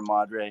of Sierra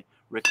Madre.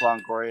 Rick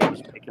Longoria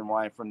was making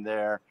wine from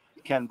there.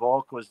 Ken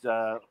Volk was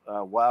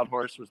Wild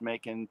Horse was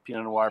making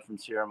Pinot Noir from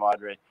Sierra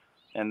Madre.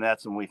 And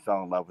that's when we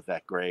fell in love with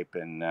that grape.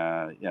 And,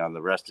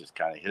 the rest is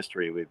kind of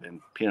history. We've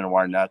been Pinot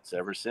Noir nuts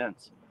ever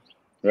since.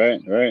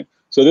 Right.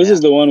 So this is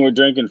the one we're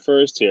drinking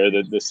first here,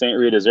 the St.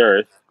 Rita's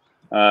Earth.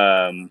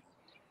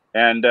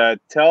 And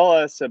tell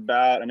us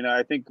about,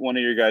 I think one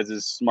of your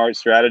guys' smart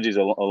strategies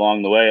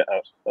along the way,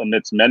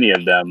 amidst many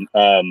of them,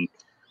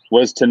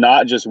 was to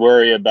not just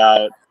worry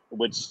about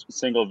which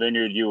single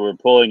vineyard you were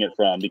pulling it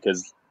from,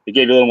 because it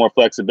gave you a little more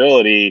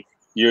flexibility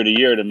year to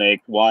year to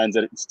make wines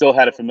that still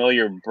had a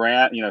familiar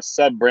brand,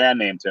 sub-brand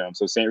name to them.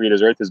 So St.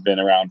 Rita's Earth has been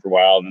around for a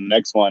while, and the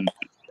next one,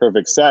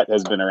 Perfect Set,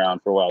 has been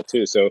around for a while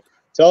too. So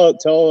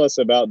tell us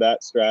about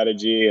that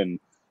strategy and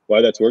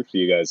why that's worked for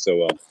you guys so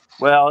well.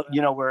 Well,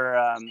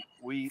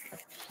 we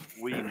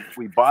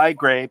buy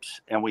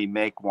grapes and we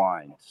make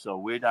wine. So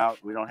we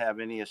don't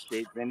have any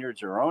estate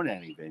vineyards or own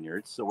any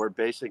vineyards. So we're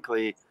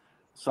basically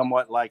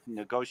somewhat like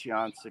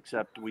negociants,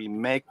 except we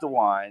make the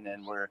wine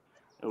and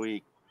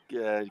we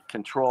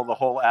control the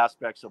whole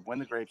aspects of when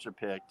the grapes are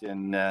picked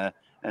and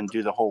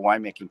do the whole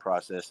winemaking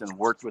process, and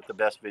worked with the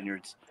best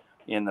vineyards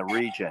in the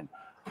region.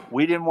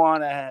 We didn't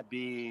want to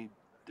be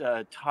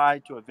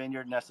tied to a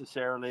vineyard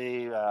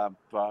necessarily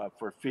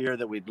for fear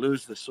that we'd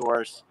lose the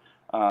source.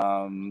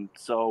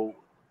 So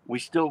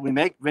we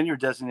make vineyard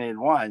designated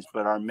wines,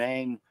 but our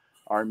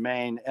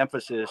main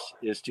emphasis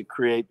is to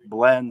create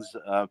blends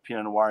of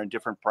Pinot Noir in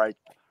different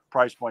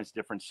price points,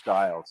 different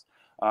styles.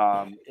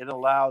 It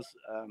allows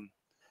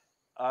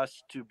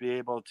us to be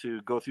able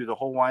to go through the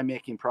whole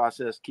winemaking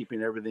process,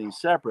 keeping everything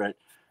separate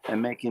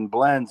and making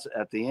blends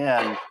at the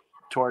end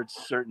towards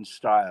certain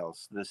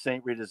styles. The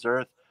St. Rita's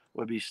Earth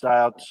would be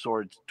styled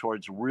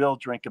towards real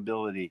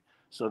drinkability.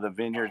 So the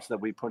vineyards that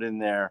we put in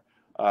there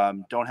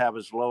don't have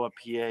as low a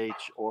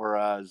pH or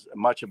as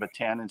much of a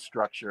tannin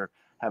structure,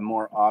 have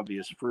more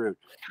obvious fruit.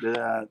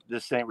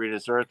 This St.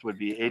 Rita's Earth would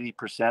be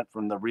 80%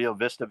 from the Rio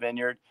Vista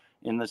Vineyard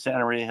in the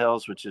Santa Rita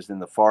Hills, which is in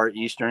the far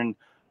eastern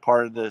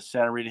part of the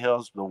Santa Rita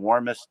Hills,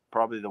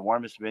 probably the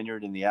warmest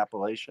vineyard in the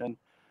appellation.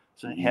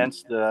 So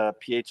hence the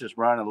pHs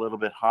run a little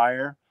bit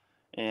higher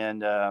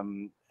and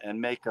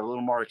make a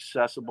little more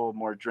accessible,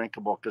 more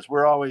drinkable, because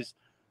we're always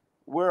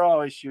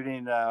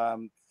shooting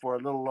for a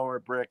little lower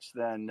bricks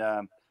than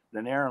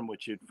Aaron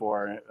would shoot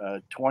for.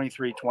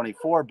 23,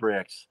 24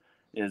 bricks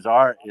is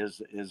our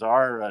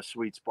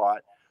sweet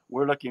spot.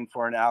 we're looking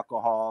for an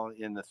alcohol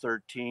in the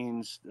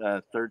 13s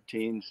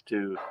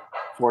to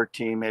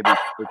 14, maybe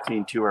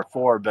 13, 2 or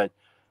 4, but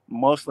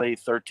mostly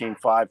 13.5,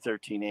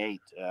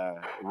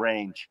 13.8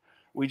 range.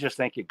 We just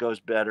think it goes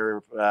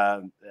better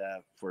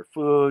for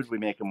food. We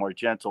make a more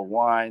gentle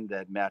wine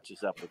that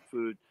matches up with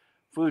food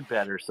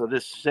better. So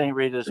this St.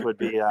 Rita's would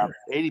be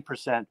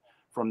 80%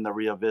 from the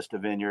Rio Vista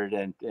Vineyard,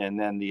 and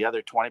then the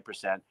other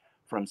 20%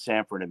 from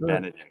Sanford and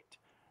Benedict.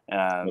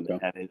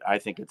 And I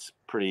think it's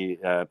pretty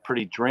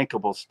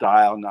drinkable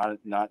style,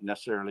 not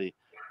necessarily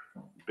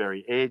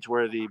very age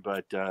worthy,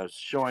 but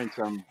showing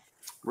some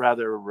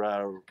rather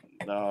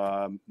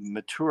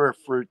mature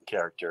fruit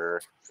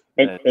character.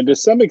 And to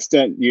some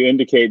extent, you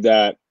indicate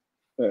that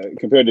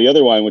compared to the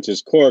other wine, which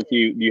is cork,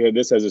 you had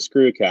this as a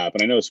screw cap,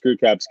 and I know screw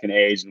caps can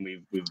age, and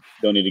we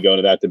don't need to go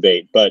into that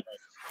debate, but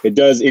it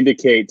does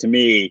indicate to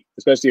me,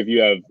 especially if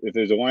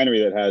there's a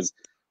winery that has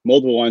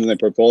multiple wines in their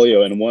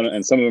portfolio,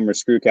 and some of them are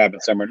screw cap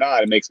and some are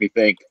not, it makes me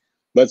think,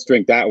 let's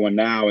drink that one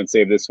now and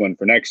save this one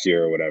for next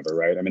year or whatever,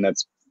 right? I mean,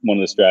 that's one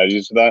of the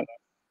strategies for that.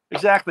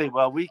 Exactly.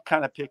 Well, we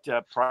kind of picked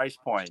a price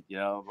point,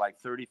 like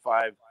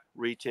 35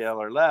 retail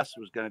or less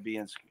was going to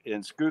be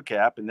in screw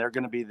cap, and they're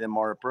going to be the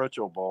more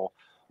approachable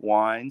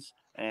wines.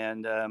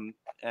 And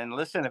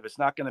listen, if it's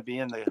not going to be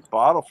in the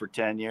bottle for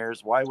 10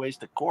 years, why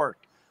waste a cork?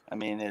 I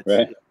mean, it's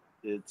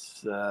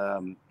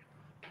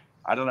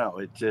I don't know.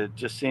 It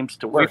just seems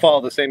to work. We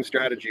follow the same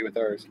strategy with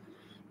ours.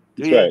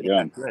 That's right.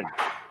 Yeah. Good.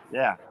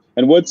 Yeah.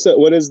 And what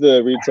is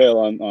the retail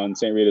on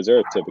St. Rita's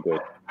Earth typically?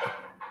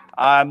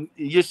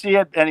 You see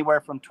it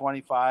anywhere from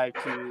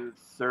 $25 to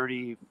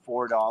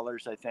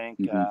 $34, I think.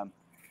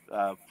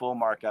 Full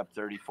markup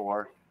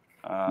 $34.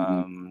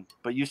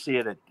 But you see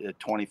it at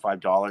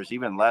 $25,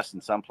 even less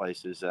in some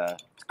places.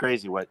 It's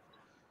crazy what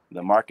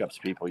the markups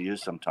people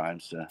use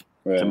sometimes to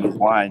move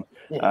wine.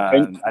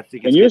 I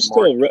think it's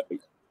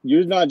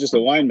you're not just a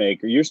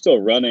winemaker, you're still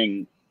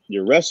running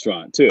your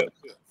restaurant too.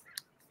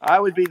 I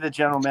would be the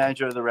general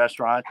manager of the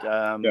restaurant.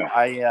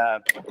 I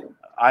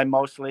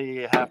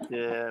mostly have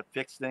to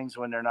fix things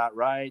when they're not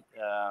right,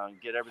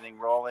 get everything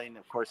rolling.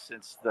 Of course,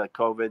 since the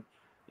COVID,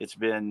 it's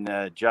been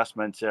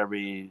adjustments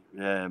every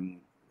day,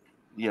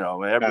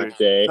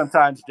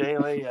 sometimes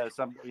daily.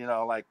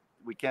 Like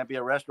we can't be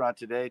a restaurant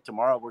today.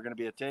 Tomorrow we're going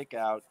to be a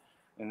takeout,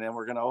 and then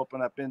we're going to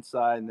open up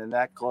inside, and then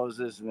that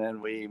closes, and then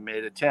we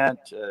made a tent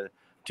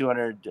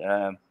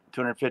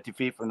 250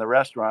 feet from the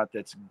restaurant.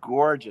 That's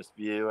gorgeous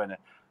view and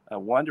a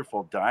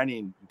wonderful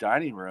dining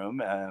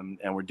room,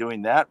 and we're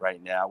doing that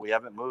right now. We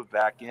haven't moved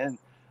back in,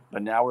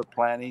 but now we're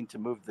planning to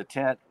move the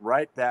tent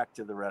right back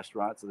to the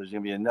restaurant. So there's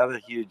going to be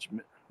another huge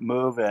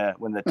move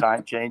when the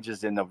time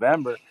changes in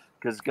November,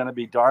 because it's going to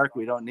be dark.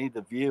 We don't need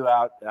the view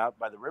out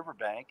by the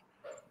riverbank,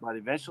 but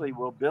eventually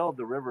we'll build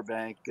the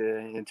riverbank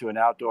into an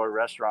outdoor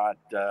restaurant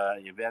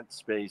event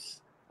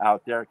space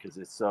out there, because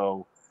it's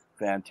so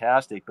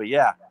fantastic. But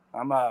yeah,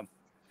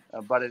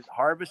 but at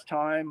harvest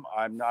time,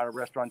 I'm not a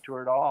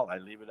restaurateur at all. I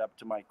leave it up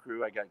to my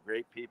crew. I got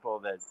great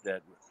people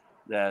that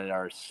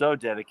are so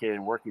dedicated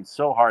and working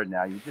so hard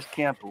now. You just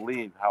can't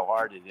believe how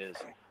hard it is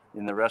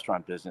in the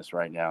restaurant business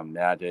right now,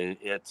 Matt.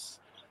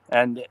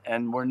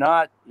 And we're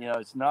not,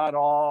 it's not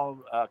all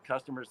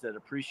customers that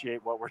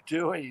appreciate what we're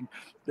doing.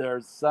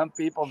 There's some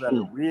people that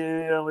are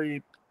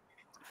really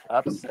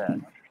upset,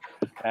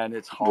 and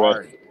it's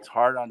hard. Right. It's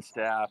hard on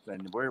staff,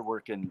 and we're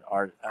working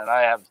hard. And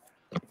I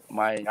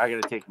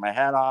got to take my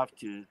hat off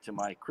to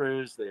my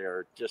crews. They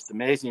are just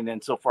amazing.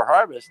 And so for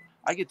harvest,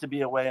 I get to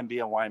be away and be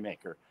a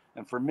winemaker.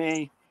 And for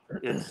me,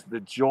 it's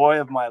the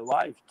joy of my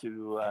life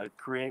to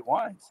create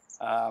wines.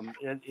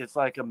 It's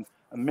like a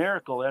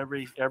miracle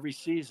every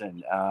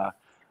season.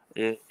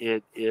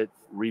 It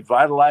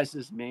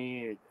revitalizes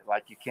me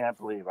like you can't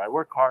believe. I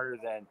work harder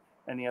than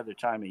any other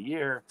time of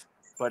year,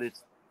 but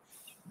it's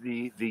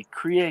the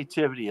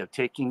creativity of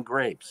taking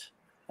grapes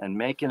and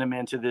making them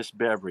into this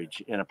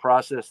beverage in a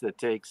process that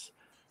takes,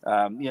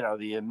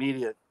 the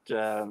immediate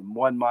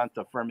 1 month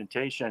of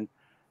fermentation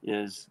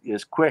is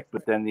quick,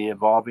 but then the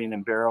evolving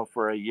in barrel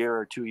for a year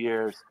or 2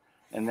 years,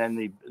 and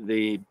then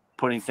the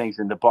putting things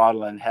in the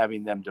bottle and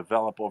having them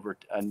develop over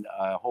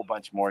a whole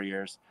bunch more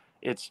years.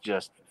 It's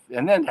just,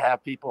 and then to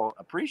have people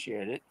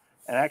appreciate it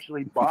and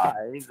actually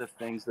buy the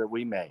things that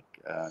we make.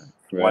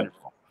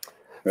 Wonderful.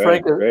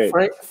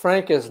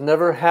 Frank is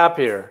never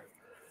happier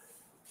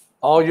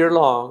all year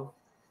long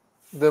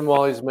than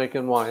while he's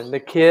making wine. The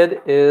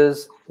kid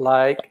is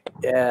like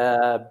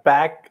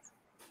back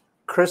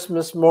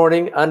Christmas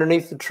morning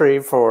underneath the tree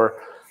for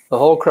the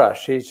whole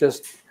crush. He's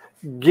just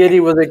giddy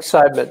with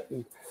excitement,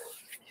 and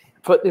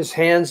putting his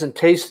hands and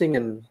tasting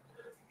and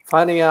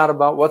finding out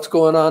about what's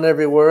going on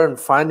everywhere and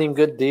finding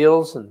good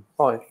deals. And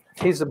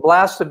he's a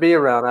blast to be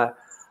around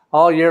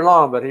all year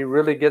long, but he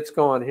really gets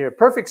going here.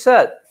 Perfect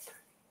Set.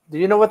 Do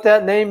you know what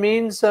that name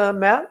means,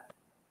 Matt?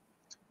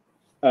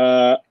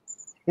 I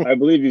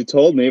believe you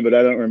told me, but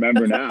I don't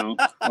remember now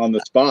on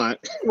the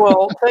spot.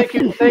 Well, thank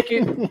you so much.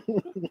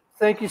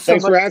 Thanks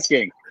for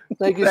asking.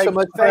 Thank you so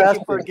much for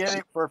Thank asking.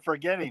 you for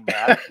forgetting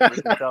that. We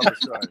can tell the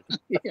story.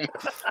 Yeah.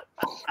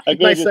 I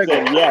could Nice just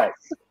segue. said yes.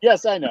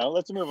 Yes, I know.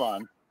 Let's move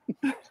on.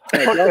 All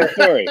right, tell the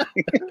story.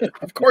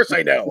 Of course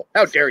I know.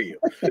 How dare you?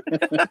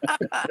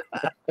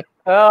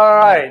 All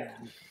right.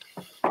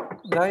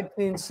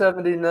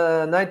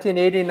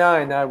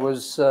 1989, I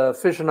was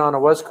fishing on the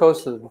west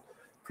coast of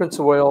Prince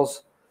of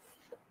Wales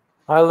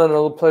Island, a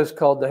little place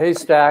called the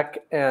Haystack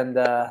and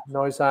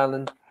Noise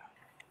Island.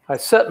 I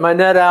set my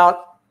net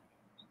out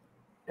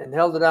and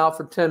held it out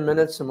for 10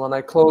 minutes. And when I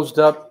closed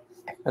up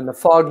and the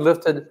fog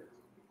lifted,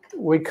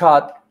 we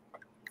caught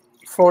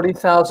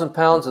 40,000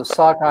 pounds of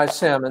sockeye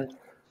salmon,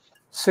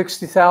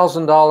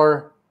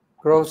 $60,000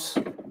 gross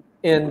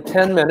in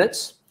 10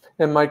 minutes.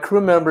 And my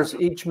crew members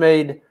each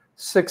made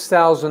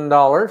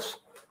 $6,000.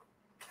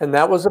 And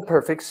that was a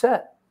perfect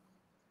set.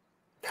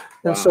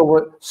 And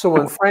Wow. so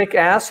when Frank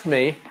asked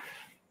me,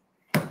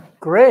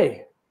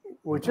 Gray,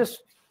 we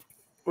just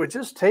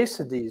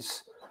tasted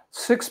these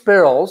 6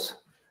 barrels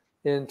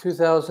in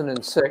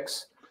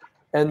 2006,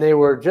 and they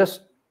were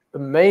just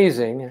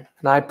amazing.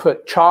 And I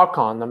put chalk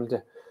on them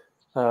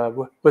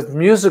with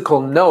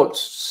musical notes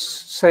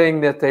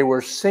saying that they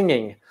were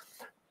singing.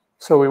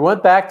 So we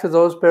went back to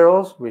those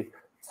barrels. We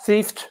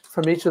thiefed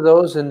from each of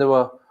those into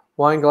a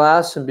wine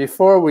glass, and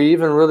before we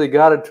even really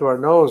got it to our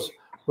nose,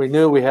 we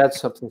knew we had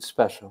something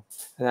special.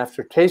 And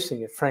after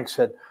tasting it, Frank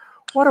said,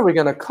 "What are we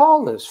going to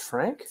call this,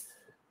 Frank?"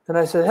 And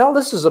I said, "Hell,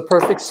 this is a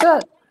perfect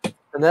set."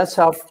 And that's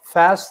how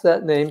fast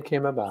that name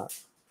came about.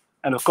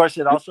 And of course,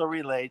 it also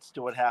relates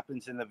to what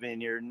happens in the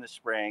vineyard in the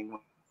spring.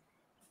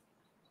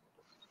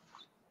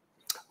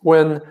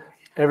 When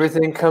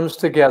everything comes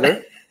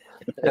together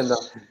and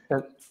The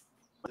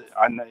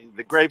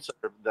grapes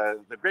are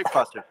the grape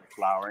clusters are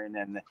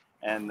flowering,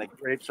 and the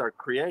grapes are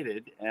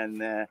created,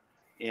 and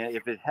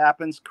if it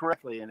happens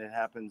correctly and it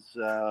happens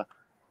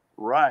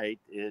right,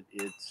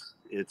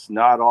 it's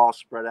not all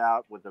spread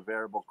out with a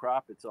variable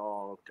crop. It's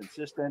all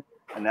consistent,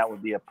 and that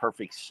would be a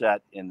perfect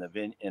set in the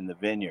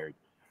vineyard.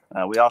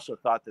 We also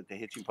thought that the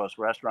Hitching Post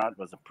restaurant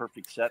was a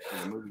perfect set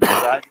for the movie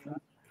side.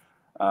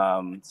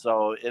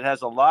 So it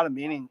has a lot of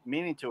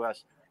meaning to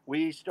us.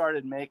 We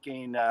started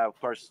making, of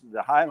course,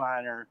 the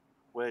Highliner,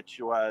 which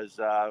was,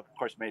 of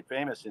course, made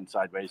famous in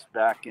Sideways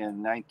back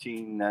in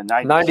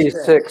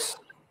 1996.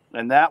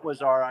 And that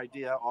was our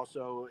idea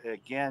also,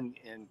 again,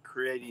 in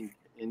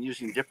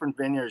using different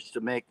vineyards to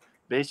make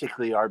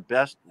basically our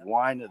best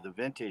wine of the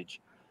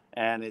vintage.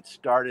 And it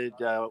started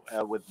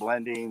with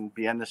blending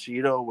Bien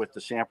Nacido with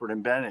the Sanford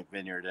and Bennett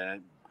vineyard. And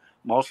it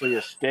mostly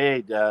has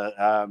stayed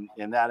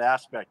in that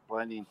aspect,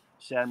 blending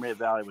Santa Maria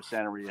Valley with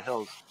Santa Maria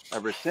Hills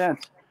ever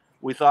since.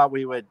 We thought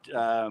we would,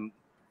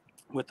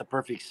 with the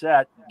perfect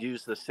set,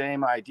 use the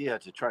same idea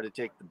to try to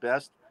take the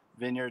best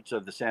vineyards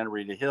of the Santa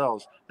Rita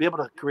Hills, be able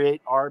to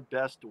create our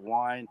best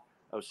wine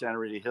of Santa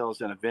Rita Hills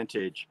in a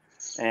vintage.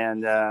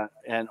 And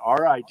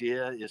our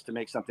idea is to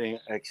make something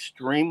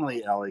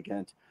extremely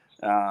elegant,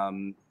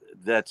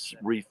 that's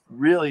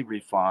really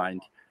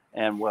refined,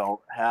 and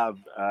will have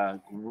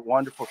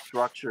wonderful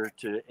structure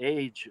to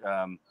age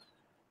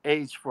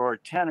for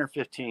 10 or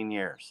 15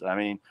 years. I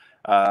mean,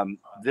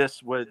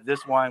 this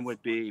wine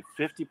would be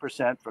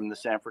 50% from the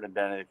Sanford and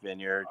Bennett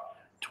vineyard,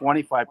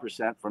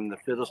 25% from the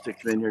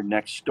Fiddlesticks vineyard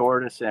next door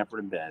to Sanford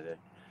and Bennett,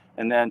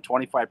 and then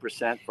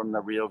 25% from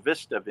the Rio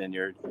Vista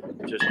vineyard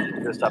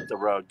just up the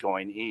road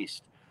going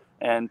east.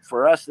 And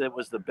for us, it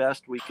was the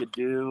best we could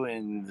do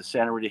in the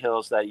Santa Rita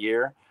Hills that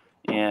year.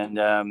 And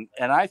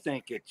I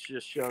think it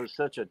just shows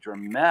such a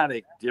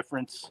dramatic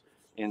difference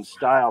in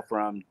style,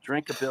 from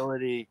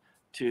drinkability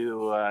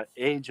to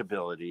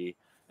ageability,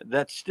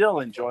 that's still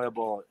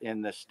enjoyable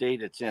in the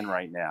state it's in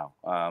right now.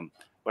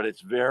 But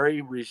it's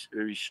very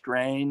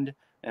restrained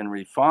and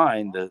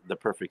refined, the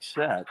perfect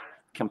set,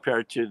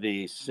 compared to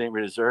the St.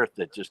 Rita's Earth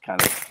that just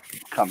kind of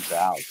comes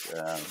out.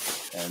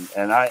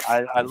 And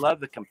I love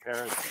the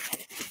comparison.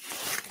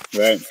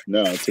 Right.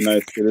 No, it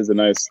is a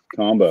nice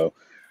combo.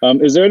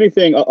 Is there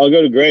anything? I'll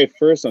go to Gray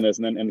first on this,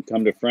 and then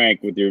come to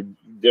Frank with your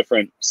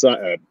different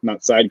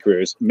not side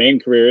careers, main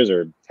careers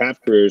or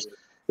half careers.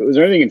 Was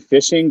there anything in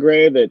fishing,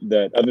 Gray,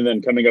 that other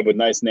than coming up with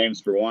nice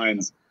names for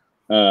wines,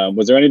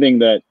 was there anything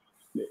that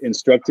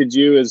instructed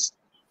you as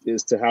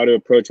to how to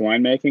approach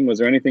winemaking? Was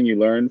there anything you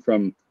learned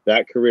from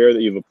that career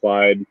that you've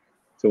applied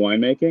to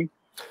winemaking?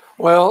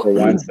 Well, or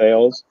wine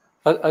sales?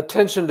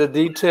 Attention to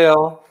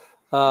detail,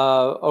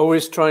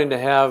 always trying to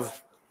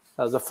have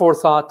the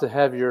forethought to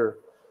have your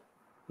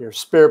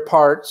spare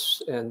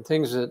parts and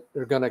things that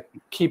are going to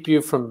keep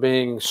you from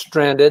being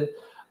stranded.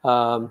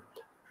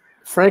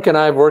 Frank and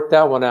I have worked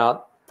that one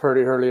out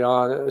pretty early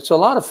on. It's a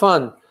lot of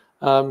fun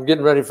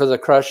getting ready for the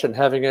crush and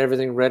having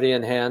everything ready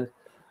in hand.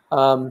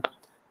 So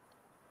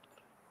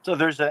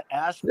there's an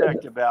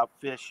aspect about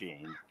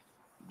fishing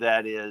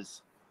that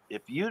is,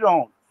 if you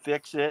don't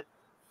fix it,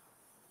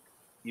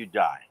 you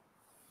die.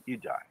 You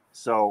die.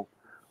 So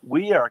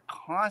we are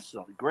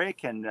constantly, Gray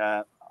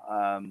can,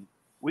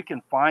 we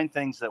can find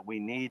things that we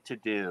need to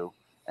do,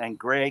 and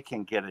Gray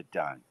can get it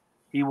done.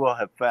 He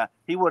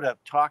would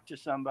have talked to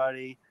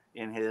somebody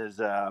in his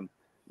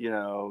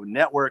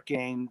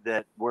networking,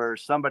 that where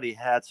somebody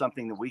had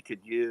something that we could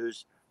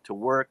use to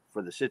work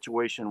for the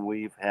situation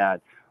we've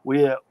had.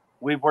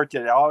 We've worked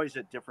always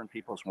at different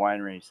people's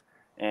wineries,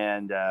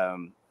 and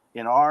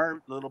in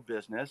our little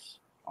business,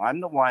 I'm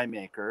the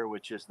winemaker,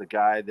 which is the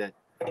guy that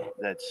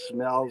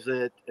smells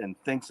it and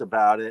thinks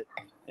about it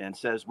and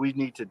says we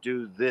need to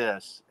do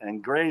this.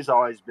 And Gray's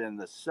always been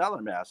the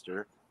cellar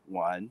master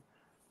one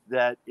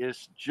that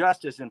is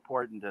just as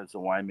important as the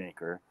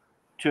winemaker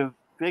to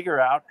figure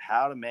out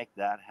how to make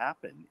that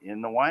happen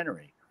in the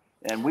winery.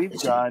 And we've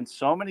done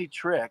so many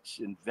tricks,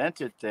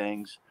 invented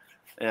things.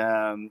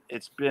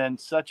 It's been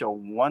such a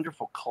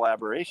wonderful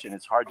collaboration.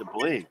 It's hard to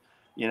believe.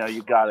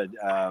 You've got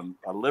a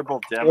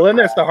liberal Democrat. Well, then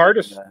there's the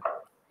hardest.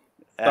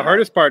 The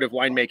hardest part of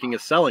winemaking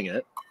is selling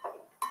it.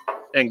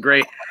 And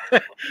Gray,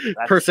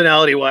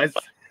 personality-wise,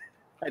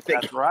 I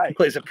think that's right.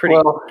 Plays a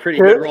pretty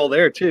good role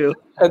there too.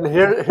 And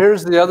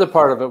here's the other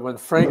part of it. When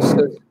Frank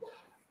says,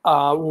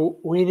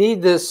 "We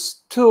need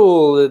this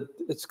tool.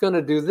 It's going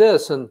to do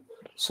this," and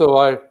so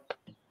I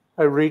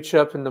reach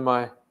up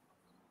into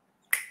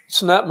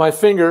snap my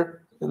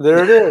finger, and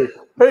there it is.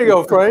 There you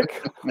go,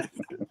 Frank.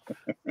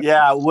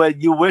 Yeah, well,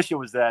 you wish it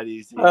was that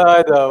easy.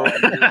 I know.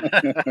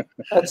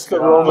 That's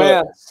the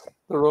romance.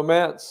 The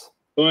romance.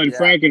 Well, and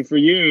Frank, and for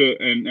you,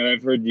 and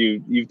I've heard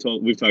we've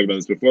talked about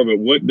this before, but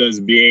what does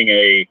being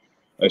a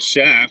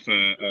chef,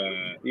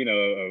 a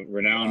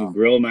renowned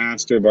grill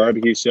master,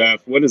 barbecue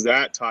chef, what has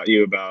that taught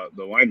you about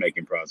the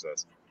winemaking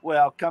process?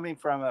 Well, coming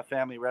from a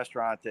family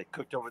restaurant that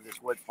cooked over this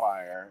wood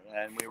fire,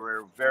 and we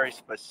were very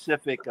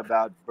specific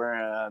about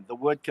the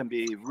wood can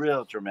be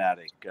real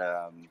dramatic,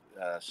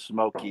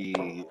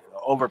 smoky,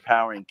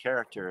 overpowering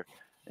character,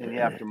 and you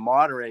have to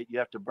moderate. You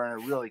have to burn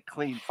a really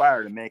clean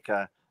fire to make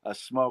a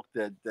smoke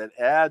that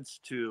adds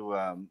to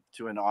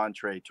an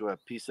entree, to a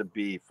piece of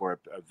beef or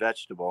a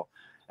vegetable,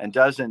 and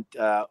doesn't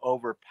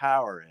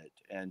overpower it.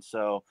 And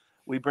so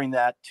we bring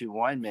that to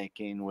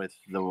winemaking with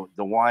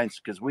the wines,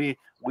 because we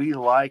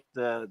like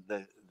the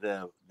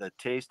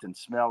taste and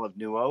smell of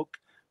new oak,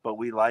 but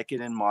we like it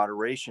in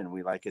moderation.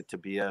 We like it to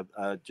be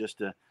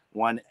just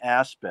one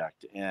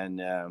aspect, and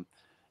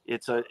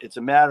it's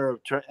a matter of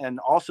and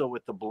also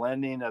with the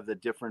blending of the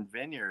different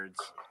vineyards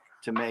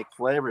to make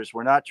flavors.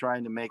 We're not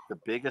trying to make the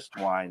biggest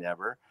wine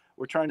ever.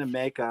 We're trying to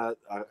make a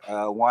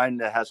wine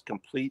that has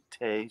complete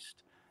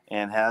taste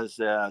and has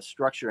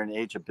structure and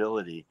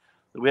ageability.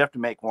 We have to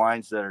make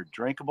wines that are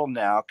drinkable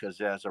now,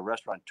 because as a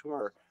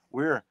restaurateur,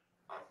 we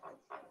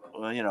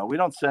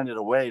don't send it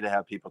away to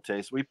have people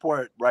taste. We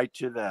pour it right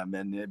to them,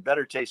 and it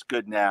better taste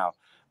good now.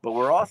 But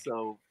we're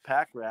also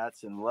pack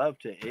rats and love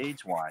to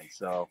age wine.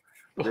 So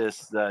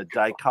this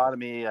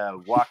dichotomy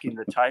of walking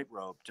the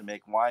tightrope to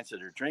make wines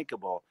that are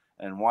drinkable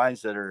and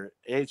wines that are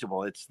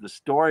ageable. It's the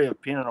story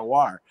of Pinot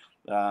Noir.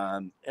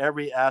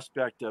 Every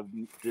aspect of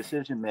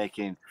decision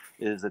making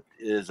is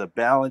a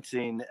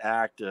balancing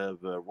act of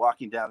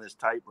walking down this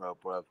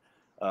tightrope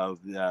of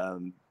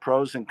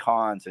pros and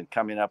cons, and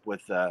coming up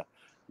with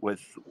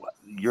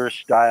your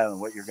style and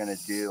what you're going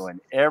to do.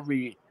 And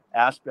every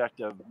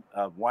aspect of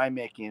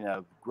winemaking,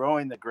 of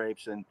growing the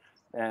grapes and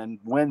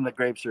when the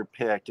grapes are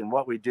picked and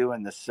what we do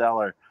in the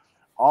cellar,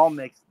 all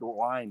makes the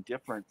wine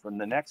different from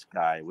the next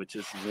guy, which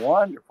is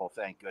wonderful.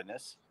 Thank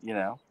goodness,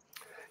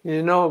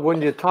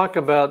 when you talk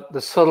about the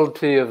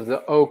subtlety of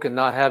the oak and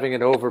not having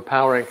it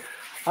overpowering,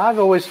 I've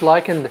always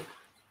likened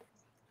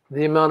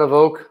the amount of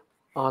oak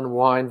on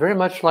wine very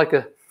much like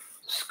a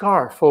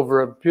scarf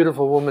over a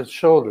beautiful woman's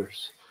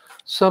shoulders,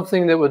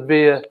 something that would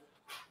be an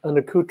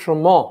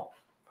accoutrement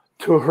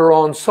to her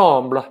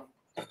ensemble,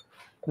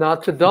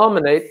 not to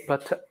dominate,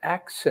 but to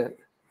accent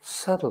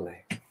subtly.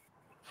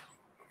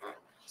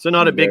 So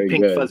not a big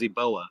pink fuzzy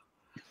boa.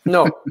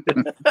 No.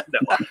 No.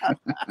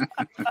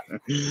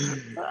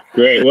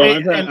 Great.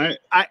 Well,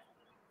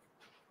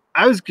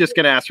 I was just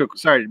going to ask.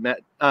 Sorry, Matt.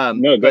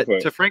 No, go for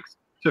it.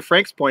 To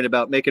Frank's point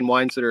about making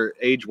wines that are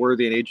age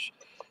worthy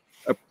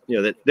and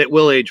that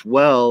will age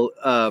well.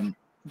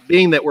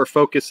 Being that we're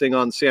focusing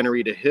on Santa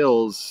Rita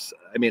Hills,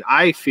 I mean,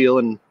 I feel,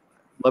 and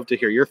love to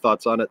hear your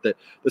thoughts on it, that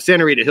the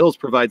Santa Rita Hills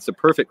provides the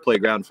perfect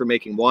playground for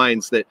making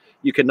wines that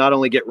you can not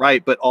only get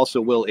right, but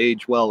also will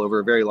age well over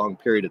a very long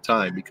period of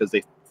time, because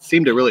they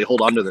seem to really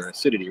hold on to their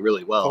acidity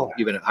really well,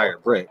 even at higher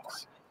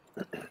breaks.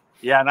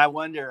 Yeah, and I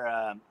wonder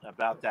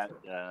about that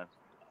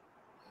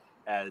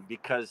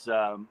because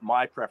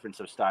my preference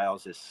of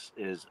styles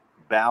is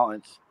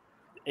balance.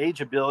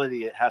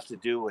 Ageability, it has to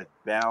do with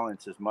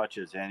balance as much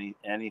as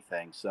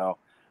anything. So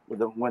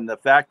when the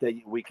fact that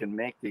we can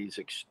make these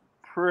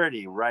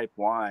pretty ripe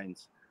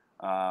wines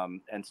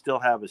and still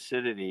have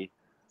acidity,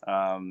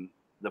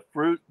 the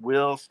fruit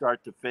will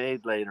start to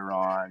fade later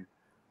on,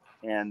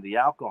 and the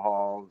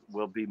alcohol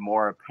will be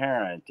more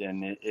apparent,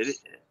 and it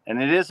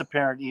is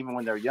apparent even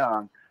when they're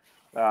young,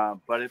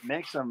 but it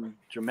makes them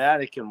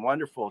dramatic and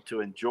wonderful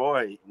to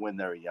enjoy when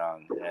they're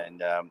young.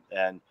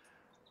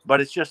 But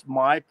it's just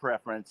my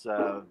preference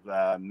of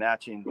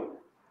matching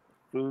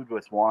food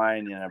with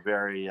wine in a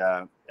very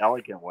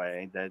elegant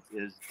way that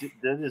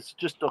is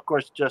just, of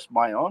course, just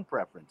my own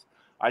preference.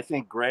 I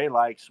think Gray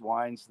likes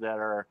wines that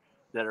are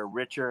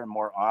richer and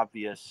more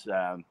obvious.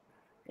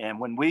 And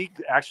when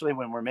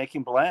we're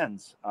making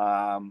blends,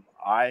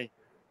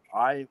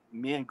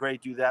 me and Gray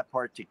do that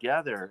part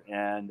together,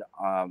 and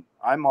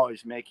I'm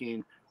always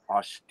making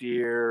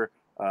austere,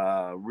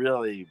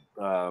 really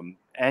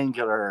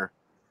angular,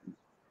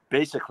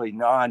 basically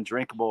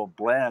non-drinkable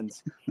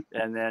blends,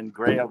 and then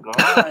Gray will go,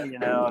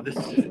 this,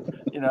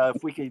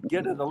 if we could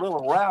get it a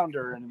little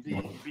rounder and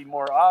be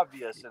more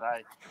obvious. And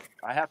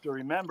I have to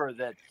remember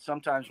that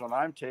sometimes when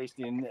I'm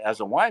tasting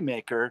as a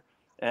winemaker,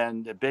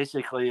 and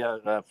basically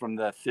from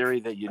the theory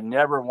that you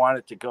never want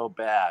it to go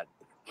bad.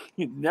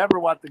 You never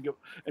want to go.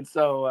 And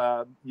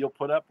so you'll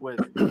put up with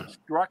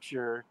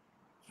structure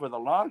for the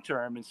long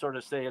term and sort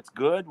of say it's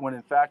good when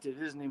in fact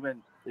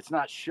it's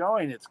not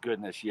showing its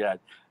goodness yet.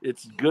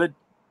 It's good.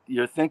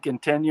 You're thinking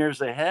 10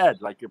 years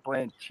ahead, like you're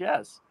playing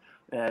chess.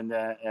 And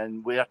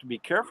we have to be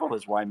careful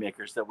as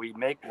winemakers that we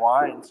make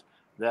wines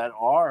that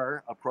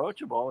are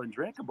approachable and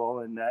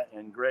drinkable, and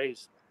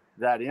Gray's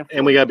that influence.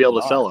 And we got to be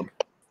able to sell them.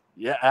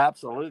 Yeah,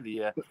 absolutely.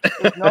 Yeah.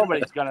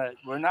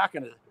 We're not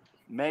going to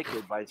make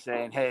it by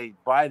saying, hey,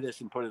 buy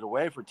this and put it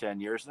away for 10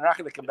 years. They're not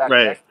going to come back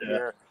next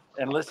year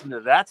and listen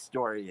to that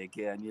story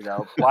again.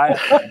 Buy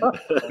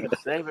it and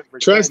save it for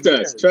trust 10 us.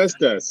 years.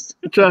 Trust us.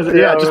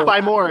 Just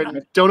buy more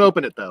and don't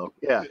open it though.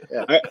 Yeah.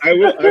 I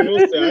will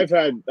say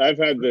I've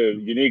had the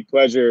unique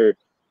pleasure,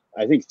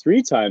 I think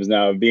 3 times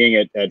now, of being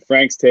at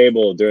Frank's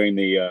table during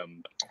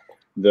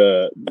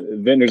the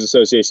Vintners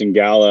Association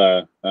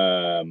Gala.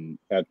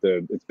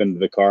 It's been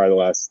the car the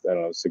last, I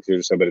don't know, 6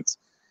 years or so, but it's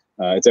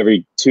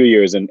every 2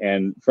 years,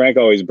 and Frank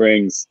always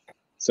brings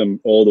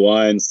some old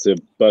wines to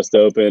bust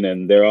open,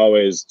 and they're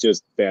always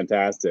just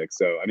fantastic.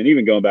 So I mean,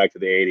 even going back to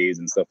the 80s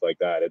and stuff like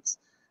that, it's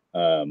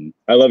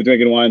I love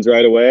drinking wines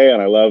right away,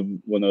 and I love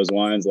when those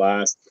wines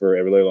last for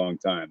a really long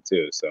time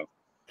too. So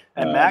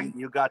and Mac,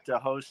 you got to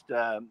host,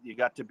 you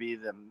got to be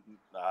the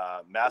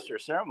master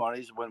of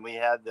ceremonies when we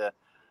had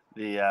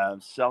the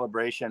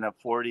celebration of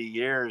 40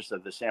 years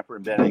of the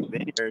Sanford and Benedict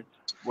Vineyard,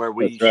 where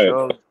we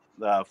showed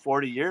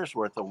 40 years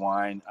worth of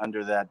wine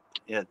under that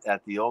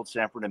at the old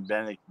Sanford and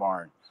Benedict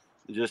barn.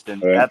 Just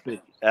an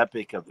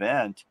epic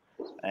event.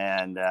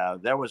 And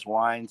there was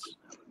wines.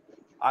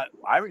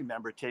 I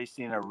remember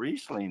tasting a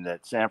Riesling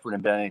that Sanford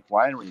and Benedict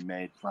Winery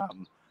made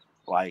from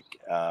I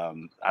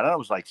don't know, it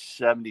was like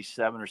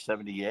 77 or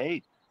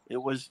 78.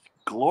 It was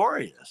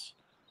glorious.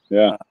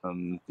 Yeah.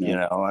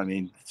 It's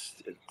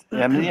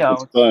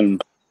fun.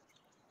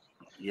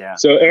 Yeah.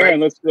 So Aaron,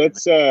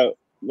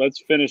 let's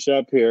finish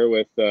up here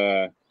with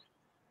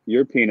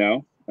your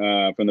Pinot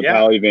from the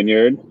Pali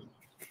Vineyard.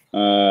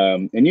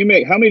 And you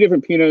make, how many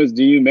different Pinots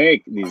do you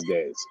make these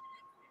days?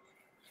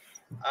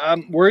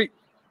 It's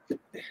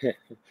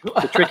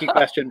a tricky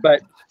question,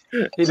 but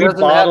he doesn't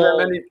have that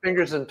many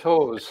fingers and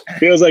toes.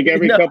 Feels like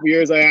every couple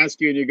years I ask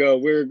you and you go,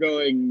 we're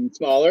going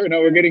smaller. No,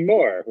 we're getting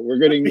more. We're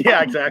getting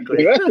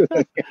exactly.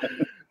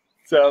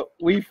 So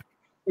we've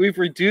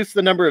reduced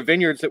the number of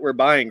vineyards that we're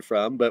buying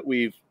from, but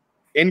we've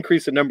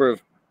increased the number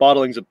of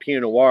bottlings of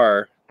Pinot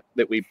Noir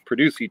that we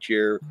produce each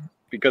year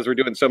because we're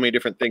doing so many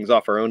different things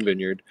off our own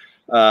vineyard.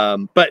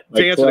 But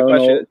to answer the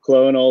question,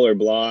 clonal or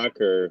block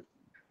or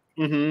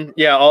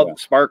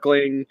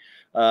sparkling.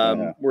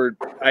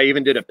 I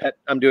even did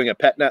I'm doing a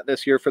pet nat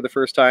this year for the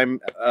first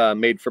time,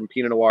 made from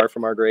Pinot Noir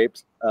from our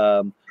grapes.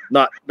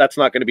 That's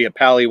not going to be a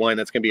Pali wine.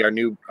 That's going to be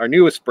our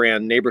newest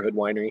brand, Neighborhood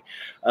Winery.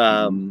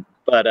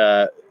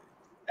 But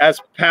as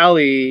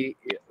Pali,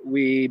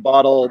 we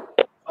bottle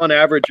on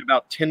average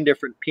about 10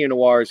 different Pinot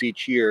Noirs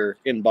each year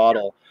in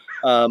bottle.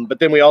 But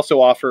then we also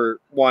offer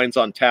wines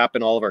on tap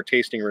in all of our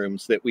tasting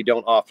rooms that we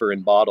don't offer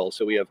in bottle.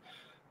 So we have,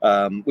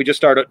 we just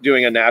started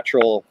doing a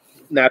natural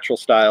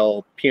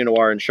style Pinot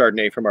Noir and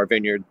Chardonnay from our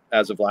vineyard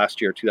as of last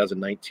year,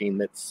 2019.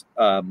 That's,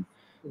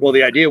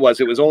 the idea was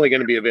it was only going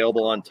to be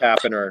available on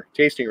tap in our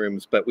tasting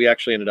rooms, but we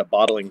actually ended up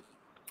bottling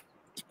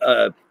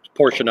a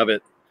portion of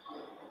it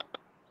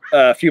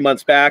a few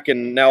months back,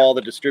 and now all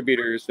the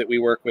distributors that we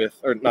work with,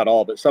 or not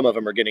all, but some of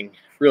them, are getting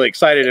really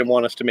excited and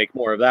want us to make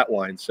more of that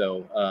wine.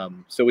 So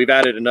we've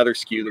added another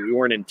SKU that we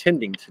weren't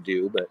intending to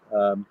do, but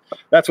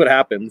that's what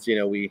happens.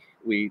 We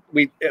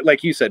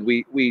like you said,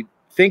 we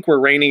think we're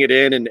reining it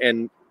in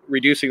and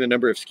reducing the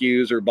number of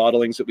SKUs or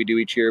bottlings that we do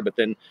each year, but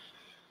then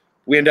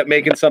we end up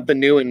making something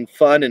new and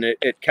fun, and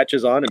it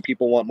catches on and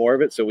people want more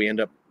of it. So we end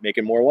up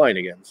making more wine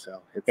again.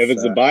 So if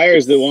it's the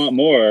buyers that want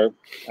more,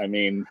 I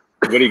mean,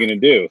 what are you going to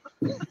do?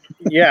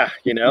 Yeah,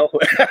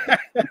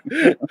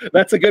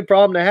 that's a good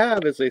problem to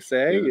have, as they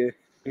say.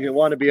 You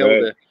want to be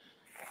able to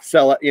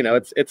sell it.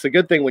 It's a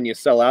good thing when you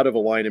sell out of a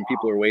wine and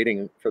people are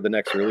waiting for the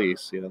next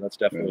release. That's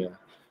definitely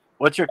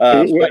What's your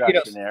case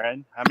production,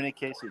 Aaron? How many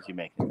cases you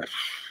making?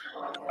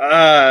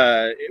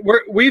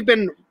 We've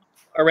been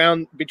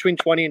around between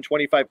 20 and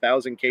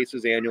 25,000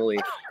 cases annually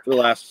for the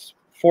last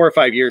 4 or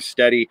 5 years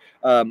steady.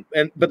 But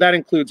that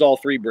includes all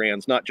 3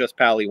 brands, not just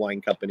Pali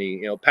Wine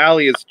Company.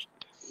 Pali is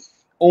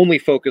only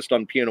focused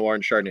on Pinot Noir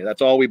and Chardonnay.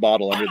 That's all we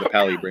bottle under the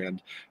Pali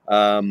brand.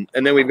 And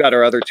then we've got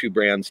our other two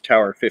brands,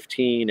 Tower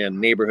 15 and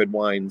Neighborhood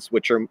Wines,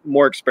 which are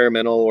more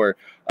experimental, or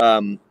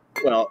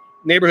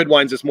Neighborhood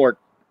Wines is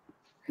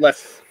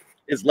less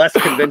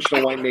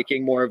conventional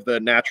winemaking, more of the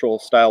natural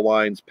style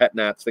wines, pet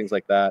nats, things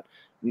like that.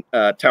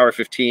 Tower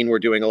 15, we're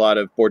doing a lot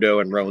of Bordeaux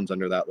and Rhones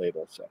under that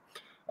label. So,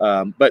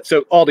 but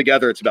so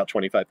altogether, it's about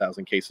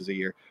 25,000 cases a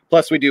year.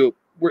 Plus,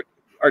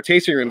 our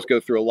tasting rooms go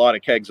through a lot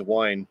of kegs of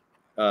wine,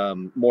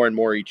 more and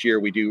more each year.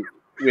 We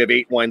have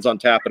 8 wines on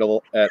tap at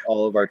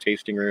all of our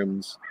tasting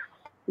rooms.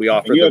 We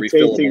offer the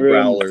refillable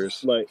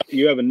growlers. Like,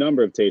 you have a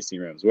number of tasting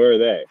rooms. Where are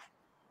they?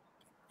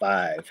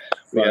 5.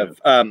 We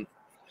have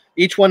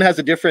each one has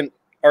a different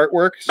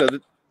artwork. So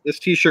this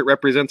T-shirt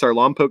represents our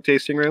Lompoc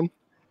tasting room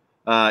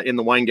in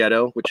the Wine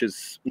Ghetto, which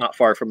is not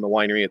far from the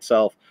winery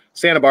itself.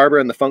 Santa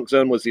Barbara in the Funk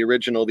Zone was the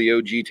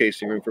OG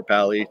tasting room for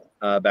Pali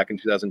back in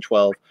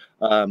 2012.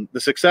 The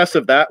success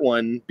of that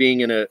one,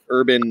 being in an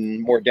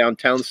urban, more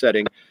downtown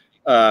setting,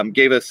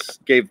 gave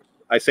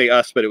I say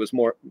us, but it was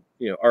more,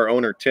 our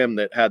owner Tim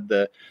that had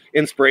the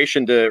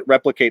inspiration to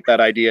replicate that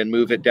idea and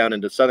move it down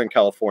into Southern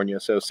California.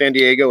 So San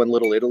Diego and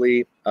Little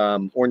Italy,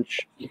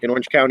 Orange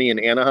County and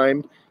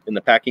Anaheim in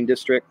the packing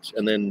district,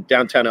 and then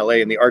downtown LA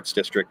in the Arts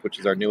District, which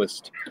is our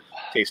newest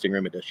tasting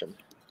room edition.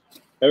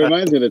 That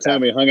reminds me of the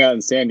time we hung out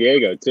in San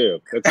Diego too.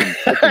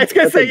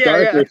 That's a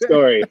darker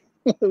story.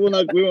 we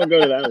won't go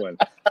to that one.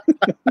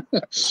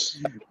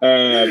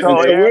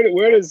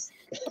 Where does?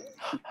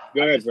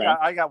 Go ahead, Frank.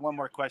 I got one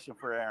more question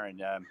for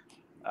Aaron.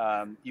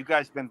 You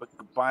guys have been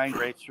buying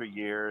grapes for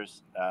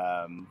years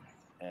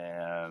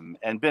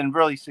and been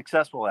really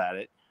successful at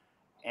it,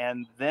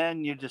 and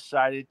then you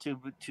decided to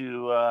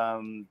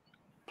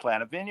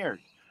plant a vineyard.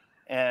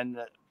 And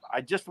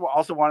I just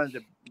also wanted to.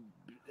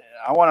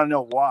 I want to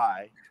know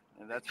why.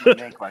 And that's my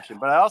main question.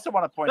 But I also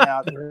want to point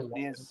out the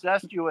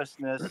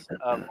incestuousness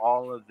of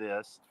all of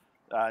this.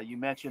 You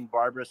mentioned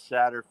Barbara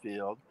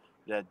Satterfield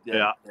that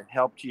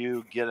helped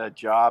you get a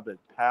job at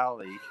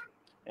Pali.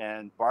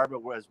 And Barbara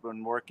has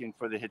been working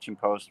for the Hitching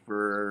Post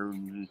for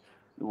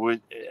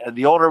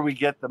the older we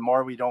get, the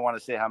more we don't want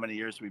to say how many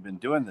years we've been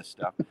doing this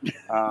stuff.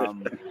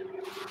 And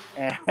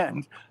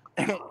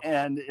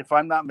if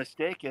I'm not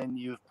mistaken,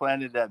 you've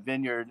planted that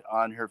vineyard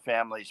on her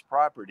family's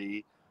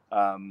property.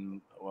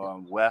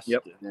 West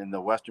in the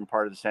western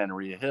part of the Santa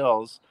Maria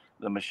Hills,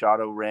 the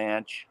Machado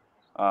Ranch.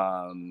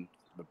 The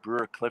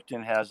brewer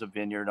Clifton has a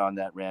vineyard on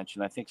that ranch,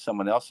 and I think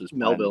someone else is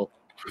Melville.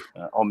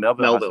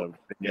 Melville has a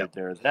vineyard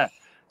there. That.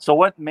 So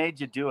what made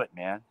you do it,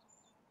 man?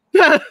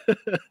 Hey,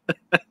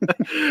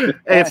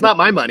 it's not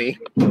my money.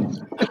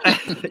 And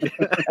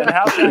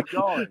how's that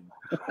going?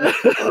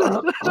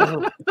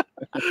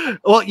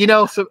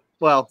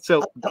 Well,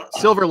 so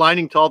silver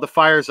lining to all the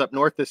fires up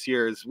north this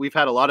year is we've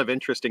had a lot of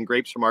interest in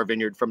grapes from our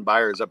vineyard from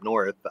buyers up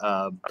north.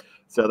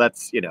 So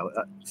that's,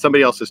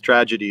 somebody else's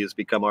tragedy has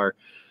become our,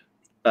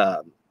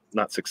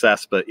 not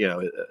success, but,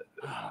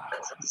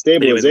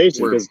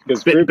 stabilization,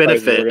 because fruit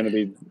prices are going to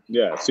be,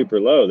 super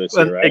low this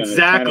year, right?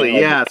 Exactly.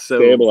 So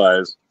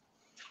stabilize.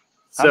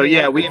 So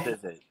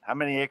how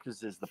many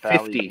acres is the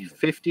Pali?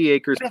 50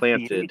 acres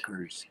planted.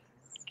 Acres.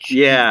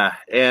 Yeah.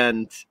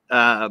 And,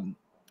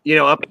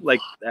 up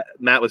like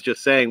Matt was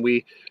just saying,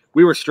 we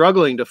were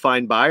struggling to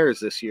find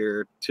buyers this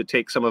year to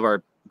take some of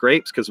our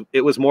grapes because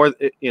it was more,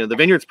 the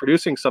vineyard's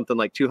producing something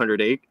like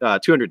 200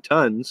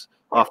 tons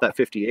off that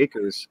 50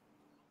 acres.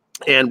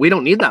 And we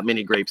don't need that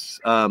many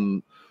grapes.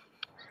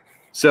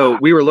 So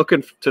we were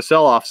looking to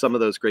sell off some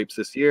of those grapes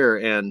this year,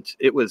 and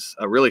it was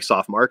a really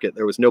soft market.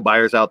 There was no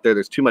buyers out there.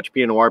 There's too much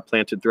Pinot Noir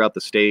planted throughout the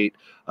state.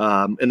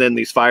 And then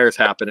these fires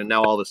happen, and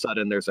now all of a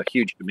sudden there's a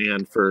huge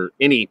demand for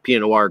any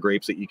Pinot Noir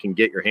grapes that you can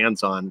get your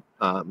hands on,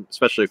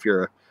 especially if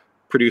you're a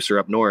producer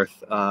up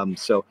north.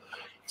 So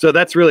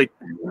that's really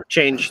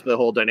changed the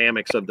whole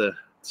dynamics of the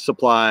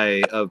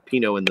supply of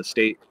Pinot in the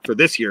state for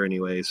this year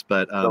anyways.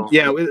 But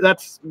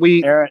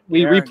we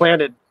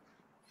replanted.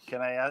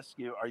 Can I ask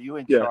you, are you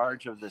in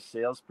charge of the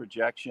sales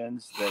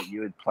projections that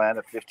you would plant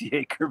a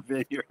 50-acre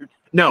vineyard?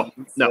 No.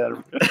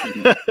 No.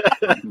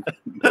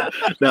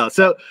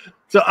 So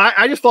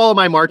I just follow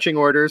my marching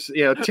orders.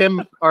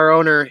 Tim, our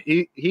owner,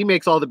 he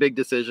makes all the big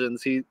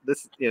decisions. The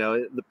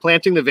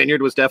planting the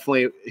vineyard was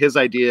definitely his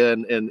idea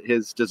and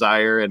his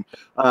desire. And,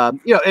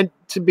 and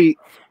to be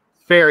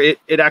fair,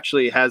 it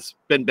actually has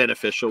been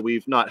beneficial.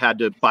 We've not had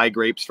to buy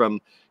grapes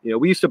from,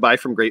 we used to buy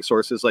from great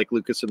sources like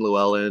Lucas and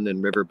Llewellyn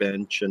and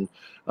Riverbench, and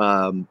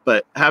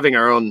but having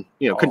our own,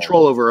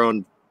 control over our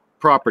own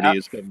property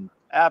has been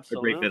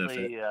absolutely a great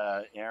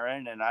benefit.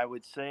 Aaron, and I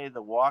would say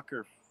the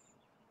Walker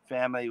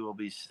family will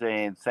be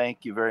saying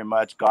thank you very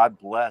much. God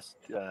bless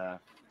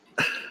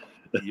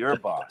your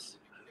boss.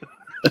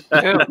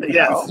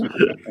 Yes.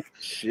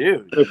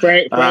 Shoot. So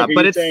Frank, are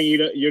you saying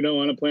you don't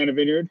want to plant a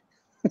vineyard?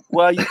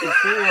 Well, you can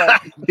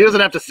see, he doesn't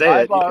have to say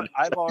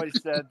I've always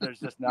said there's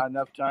just not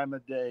enough time a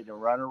day to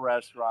run a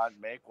restaurant,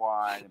 make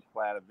wine, and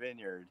plant a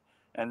vineyard,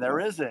 and there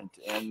isn't.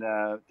 And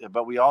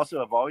but we also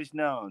have always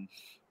known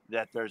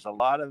that there's a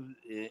lot of,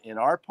 in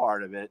our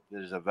part of it,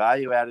 there's a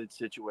value added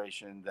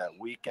situation that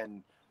we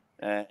can,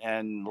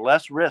 and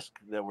less risk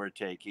that we're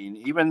taking,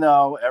 even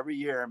though every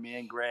year me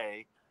and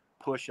Gray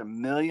push $1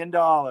 million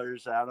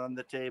out on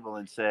the table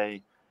and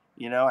say,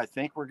 you know, I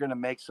think we're going to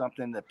make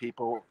something that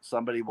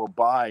somebody will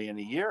buy in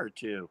a year or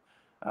two.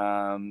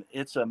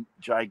 It's a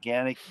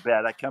gigantic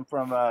bet. I come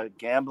from a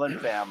gambling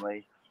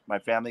family. My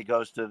family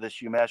goes to the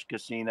Shumesh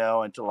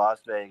Casino and to Las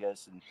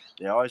Vegas, and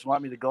they always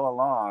want me to go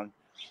along.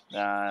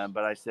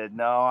 But I said,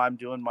 no, I'm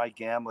doing my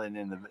gambling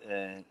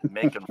in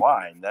making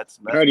wine. That's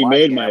I already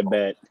made gamble. my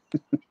bet.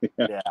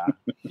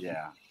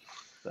 Yeah.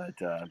 But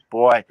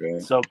boy,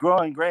 Right. so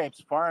growing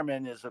grapes,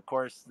 farming is, of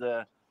course,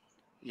 they're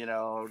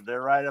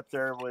right up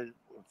there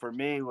for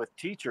me with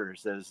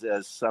teachers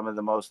as some of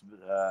the most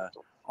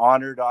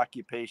honored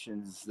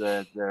occupations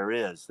that there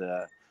is.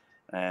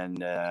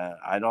 And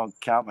I don't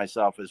count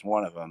myself as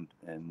one of them.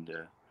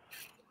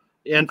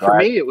 And for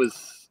me, it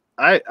was,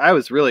 I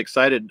was really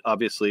excited.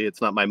 Obviously,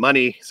 it's not my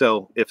money.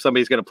 So if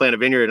somebody's going to plant a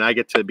vineyard and I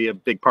get to be a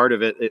big part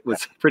of it, it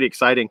was pretty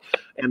exciting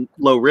and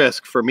low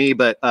risk for me.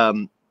 But,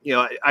 you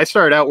know, I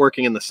started out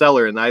working in the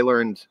cellar, and I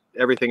learned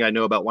everything I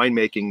know about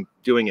winemaking,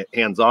 doing it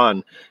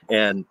hands-on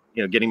and,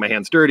 you know, getting my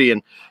hands dirty.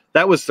 And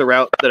that was the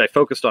route that I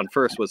focused on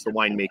first, was the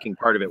winemaking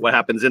part of it. What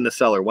happens in the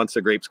cellar once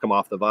the grapes come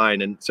off the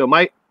vine. And so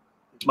my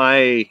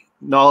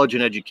knowledge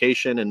and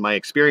education and my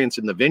experience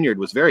in the vineyard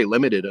was very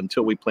limited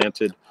until we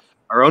planted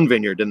our own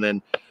vineyard. And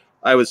then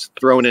I was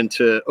thrown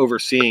into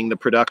overseeing the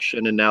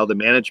production and now the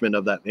management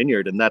of that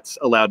vineyard. And that's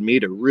allowed me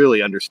to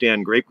really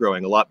understand grape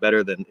growing a lot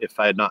better than if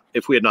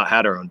we had not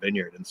had our own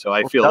vineyard. And so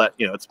I feel that,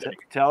 you know, it's been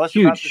tell us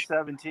huge. about the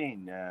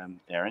 17,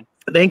 Aaron.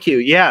 Thank you.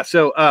 Yeah.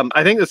 So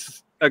I think this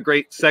is a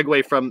great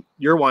segue from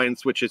your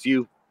wines, which is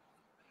you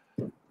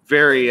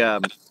very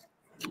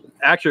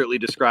accurately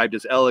described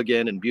as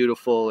elegant and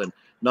beautiful and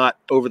not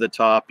over the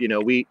top. You know,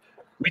 we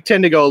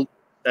tend to go,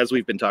 as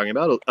we've been talking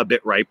about, a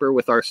bit riper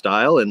with our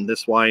style, and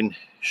this wine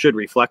should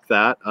reflect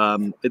that.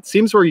 It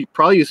seems we're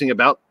probably using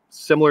about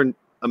similar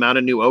amount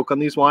of new oak on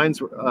these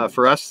wines.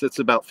 For us, it's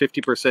about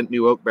 50%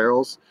 new oak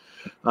barrels.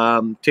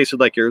 Tasted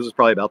like yours is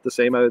probably about the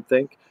same, I would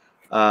think.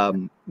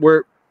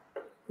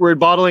 We're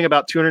bottling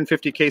about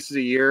 250 cases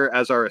a year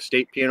as our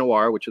estate Pinot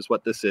Noir, which is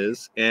what this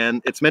is.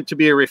 And it's meant to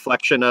be a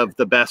reflection of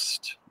the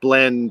best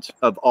blend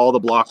of all the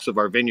blocks of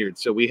our vineyard.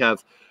 So we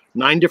have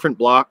 9 different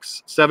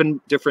blocks, 7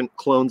 different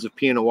clones of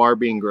Pinot Noir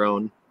being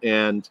grown.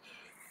 And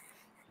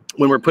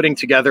when we're putting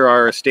together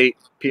our estate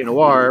Pinot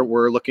Noir,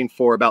 we're looking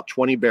for about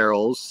 20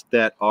 barrels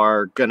that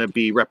are going to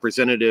be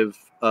representative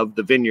of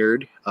the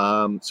vineyard.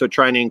 So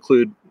trying to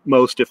include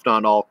most, if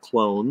not all,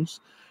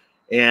 clones.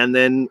 And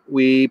then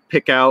we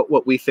pick out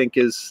what we think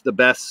is the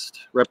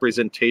best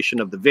representation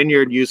of the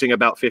vineyard, using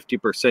about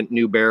 50%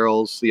 new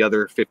barrels, the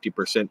other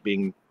 50%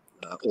 being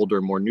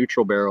older, more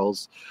neutral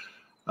barrels,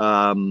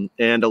 and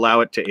allow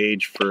it to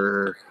age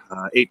for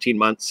 18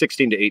 months.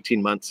 16 to 18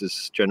 months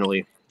is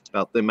generally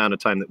about the amount of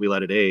time that we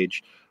let it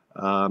age.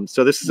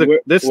 So this is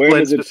this where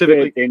blend does it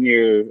specifically fit in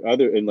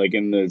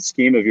in the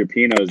scheme of your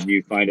Pinots? Do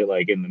you find it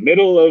like in the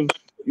middle of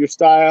your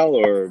style,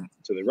 or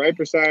to the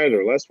riper side,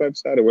 or less ripe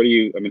side, or what do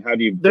you? I mean, how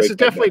do you? This is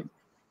definitely,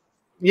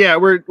 yeah,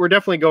 we're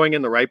definitely going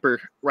in the riper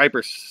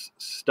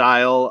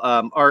style.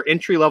 Our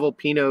entry level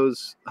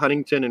Pinots,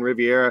 Huntington and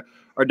Riviera,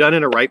 are done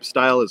in a ripe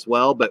style as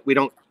well, but we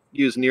don't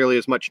use nearly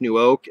as much new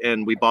oak,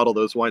 and we bottle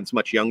those wines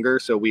much younger,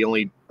 so we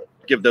only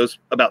give those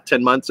about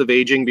 10 months of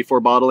aging before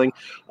bottling,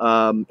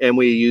 and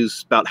we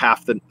use about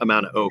half the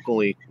amount of oak,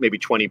 only maybe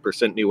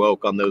 20% new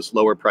oak on those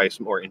lower price,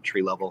 more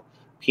entry level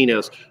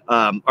Pinots.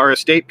 Our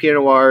estate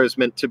Pinot Noir is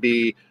meant to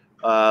be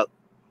a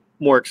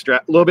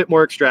little bit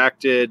more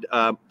extracted,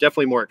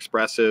 definitely more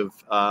expressive,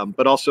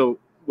 but also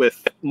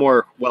with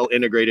more well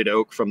integrated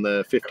oak from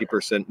the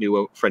 50% new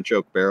oak, French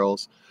oak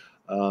barrels.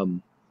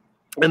 And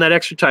that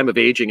extra time of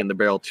aging in the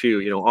barrel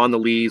too, you know, on the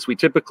lees, we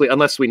typically,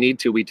 unless we need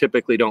to, we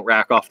typically don't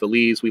rack off the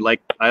lees.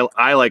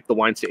 I like the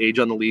wines to age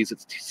on the lees.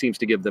 It seems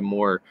to give them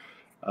more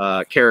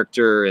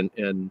character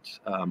and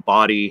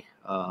body,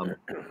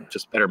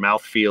 just better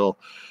mouthfeel.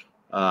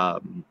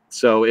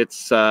 So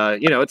it's,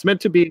 you know, it's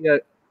meant to be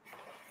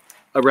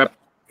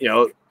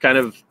kind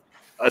of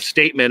a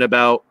statement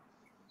about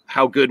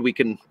how good we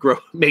can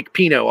make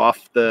Pinot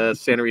off the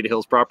Santa Rita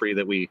Hills property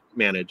that we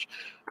manage.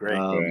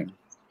 Great.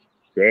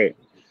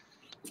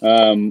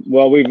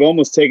 Well, we've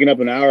almost taken up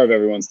an hour of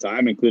everyone's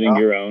time, including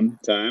your own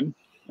time.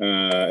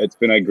 It's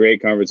been a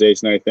great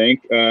conversation, I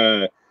think.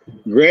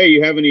 Gray,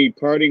 you have any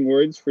parting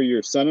words for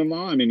your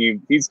son-in-law? I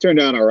mean, he's turned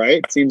out all right,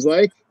 it seems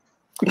like.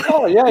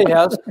 Oh yeah, he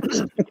has.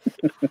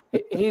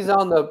 He's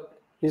on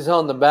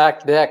the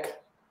back deck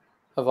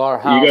of our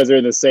house. You guys are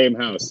in the same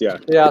house, yeah.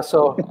 Yeah,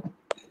 so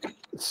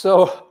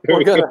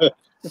we're gonna,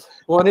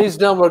 when he's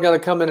done, we're gonna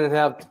come in and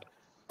have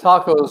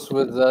tacos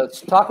with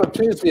it's Taco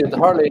Tuesday at the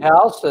Hartley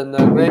house, and the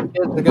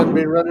grandkids are gonna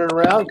be running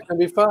around. It's gonna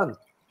be fun.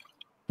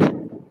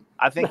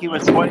 I think he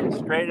was pointing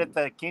straight at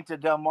the Quinta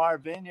Del Mar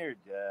vineyard.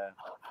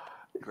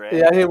 Greg.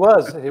 Yeah, he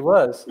was. I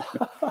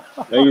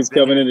think he's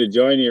coming in to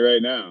join you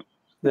right now.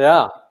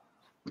 Yeah.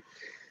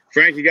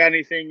 Frank, you got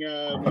anything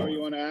more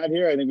you want to add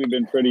here? I think we've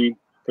been pretty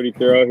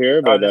thorough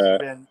here. But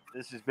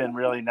this has been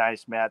really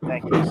nice, Matt.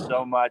 Thank you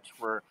so much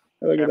for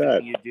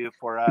everything you do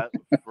for us,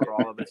 for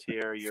all of us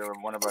here. You're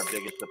one of our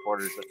biggest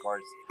supporters, of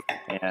course.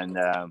 And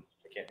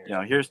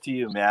here's to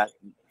you, Matt.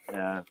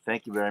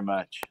 Thank you very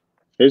much.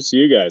 Here's to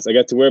you guys. I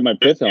got to wear my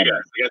pith helmet.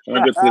 I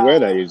don't get to wear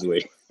that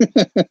usually.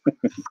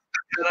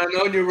 And I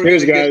know you were going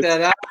to get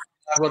that out.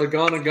 I would have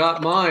gone and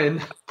got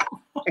mine.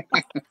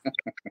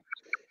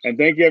 And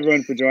thank you,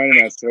 everyone, for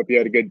joining us. Hope you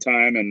had a good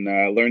time and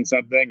learned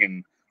something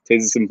and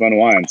tasted some fun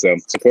wine. So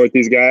support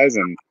these guys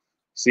and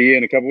see you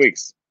in a couple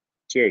weeks.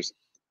 Cheers.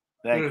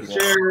 Thank you.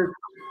 Cheers.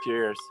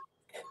 Cheers.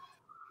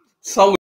 So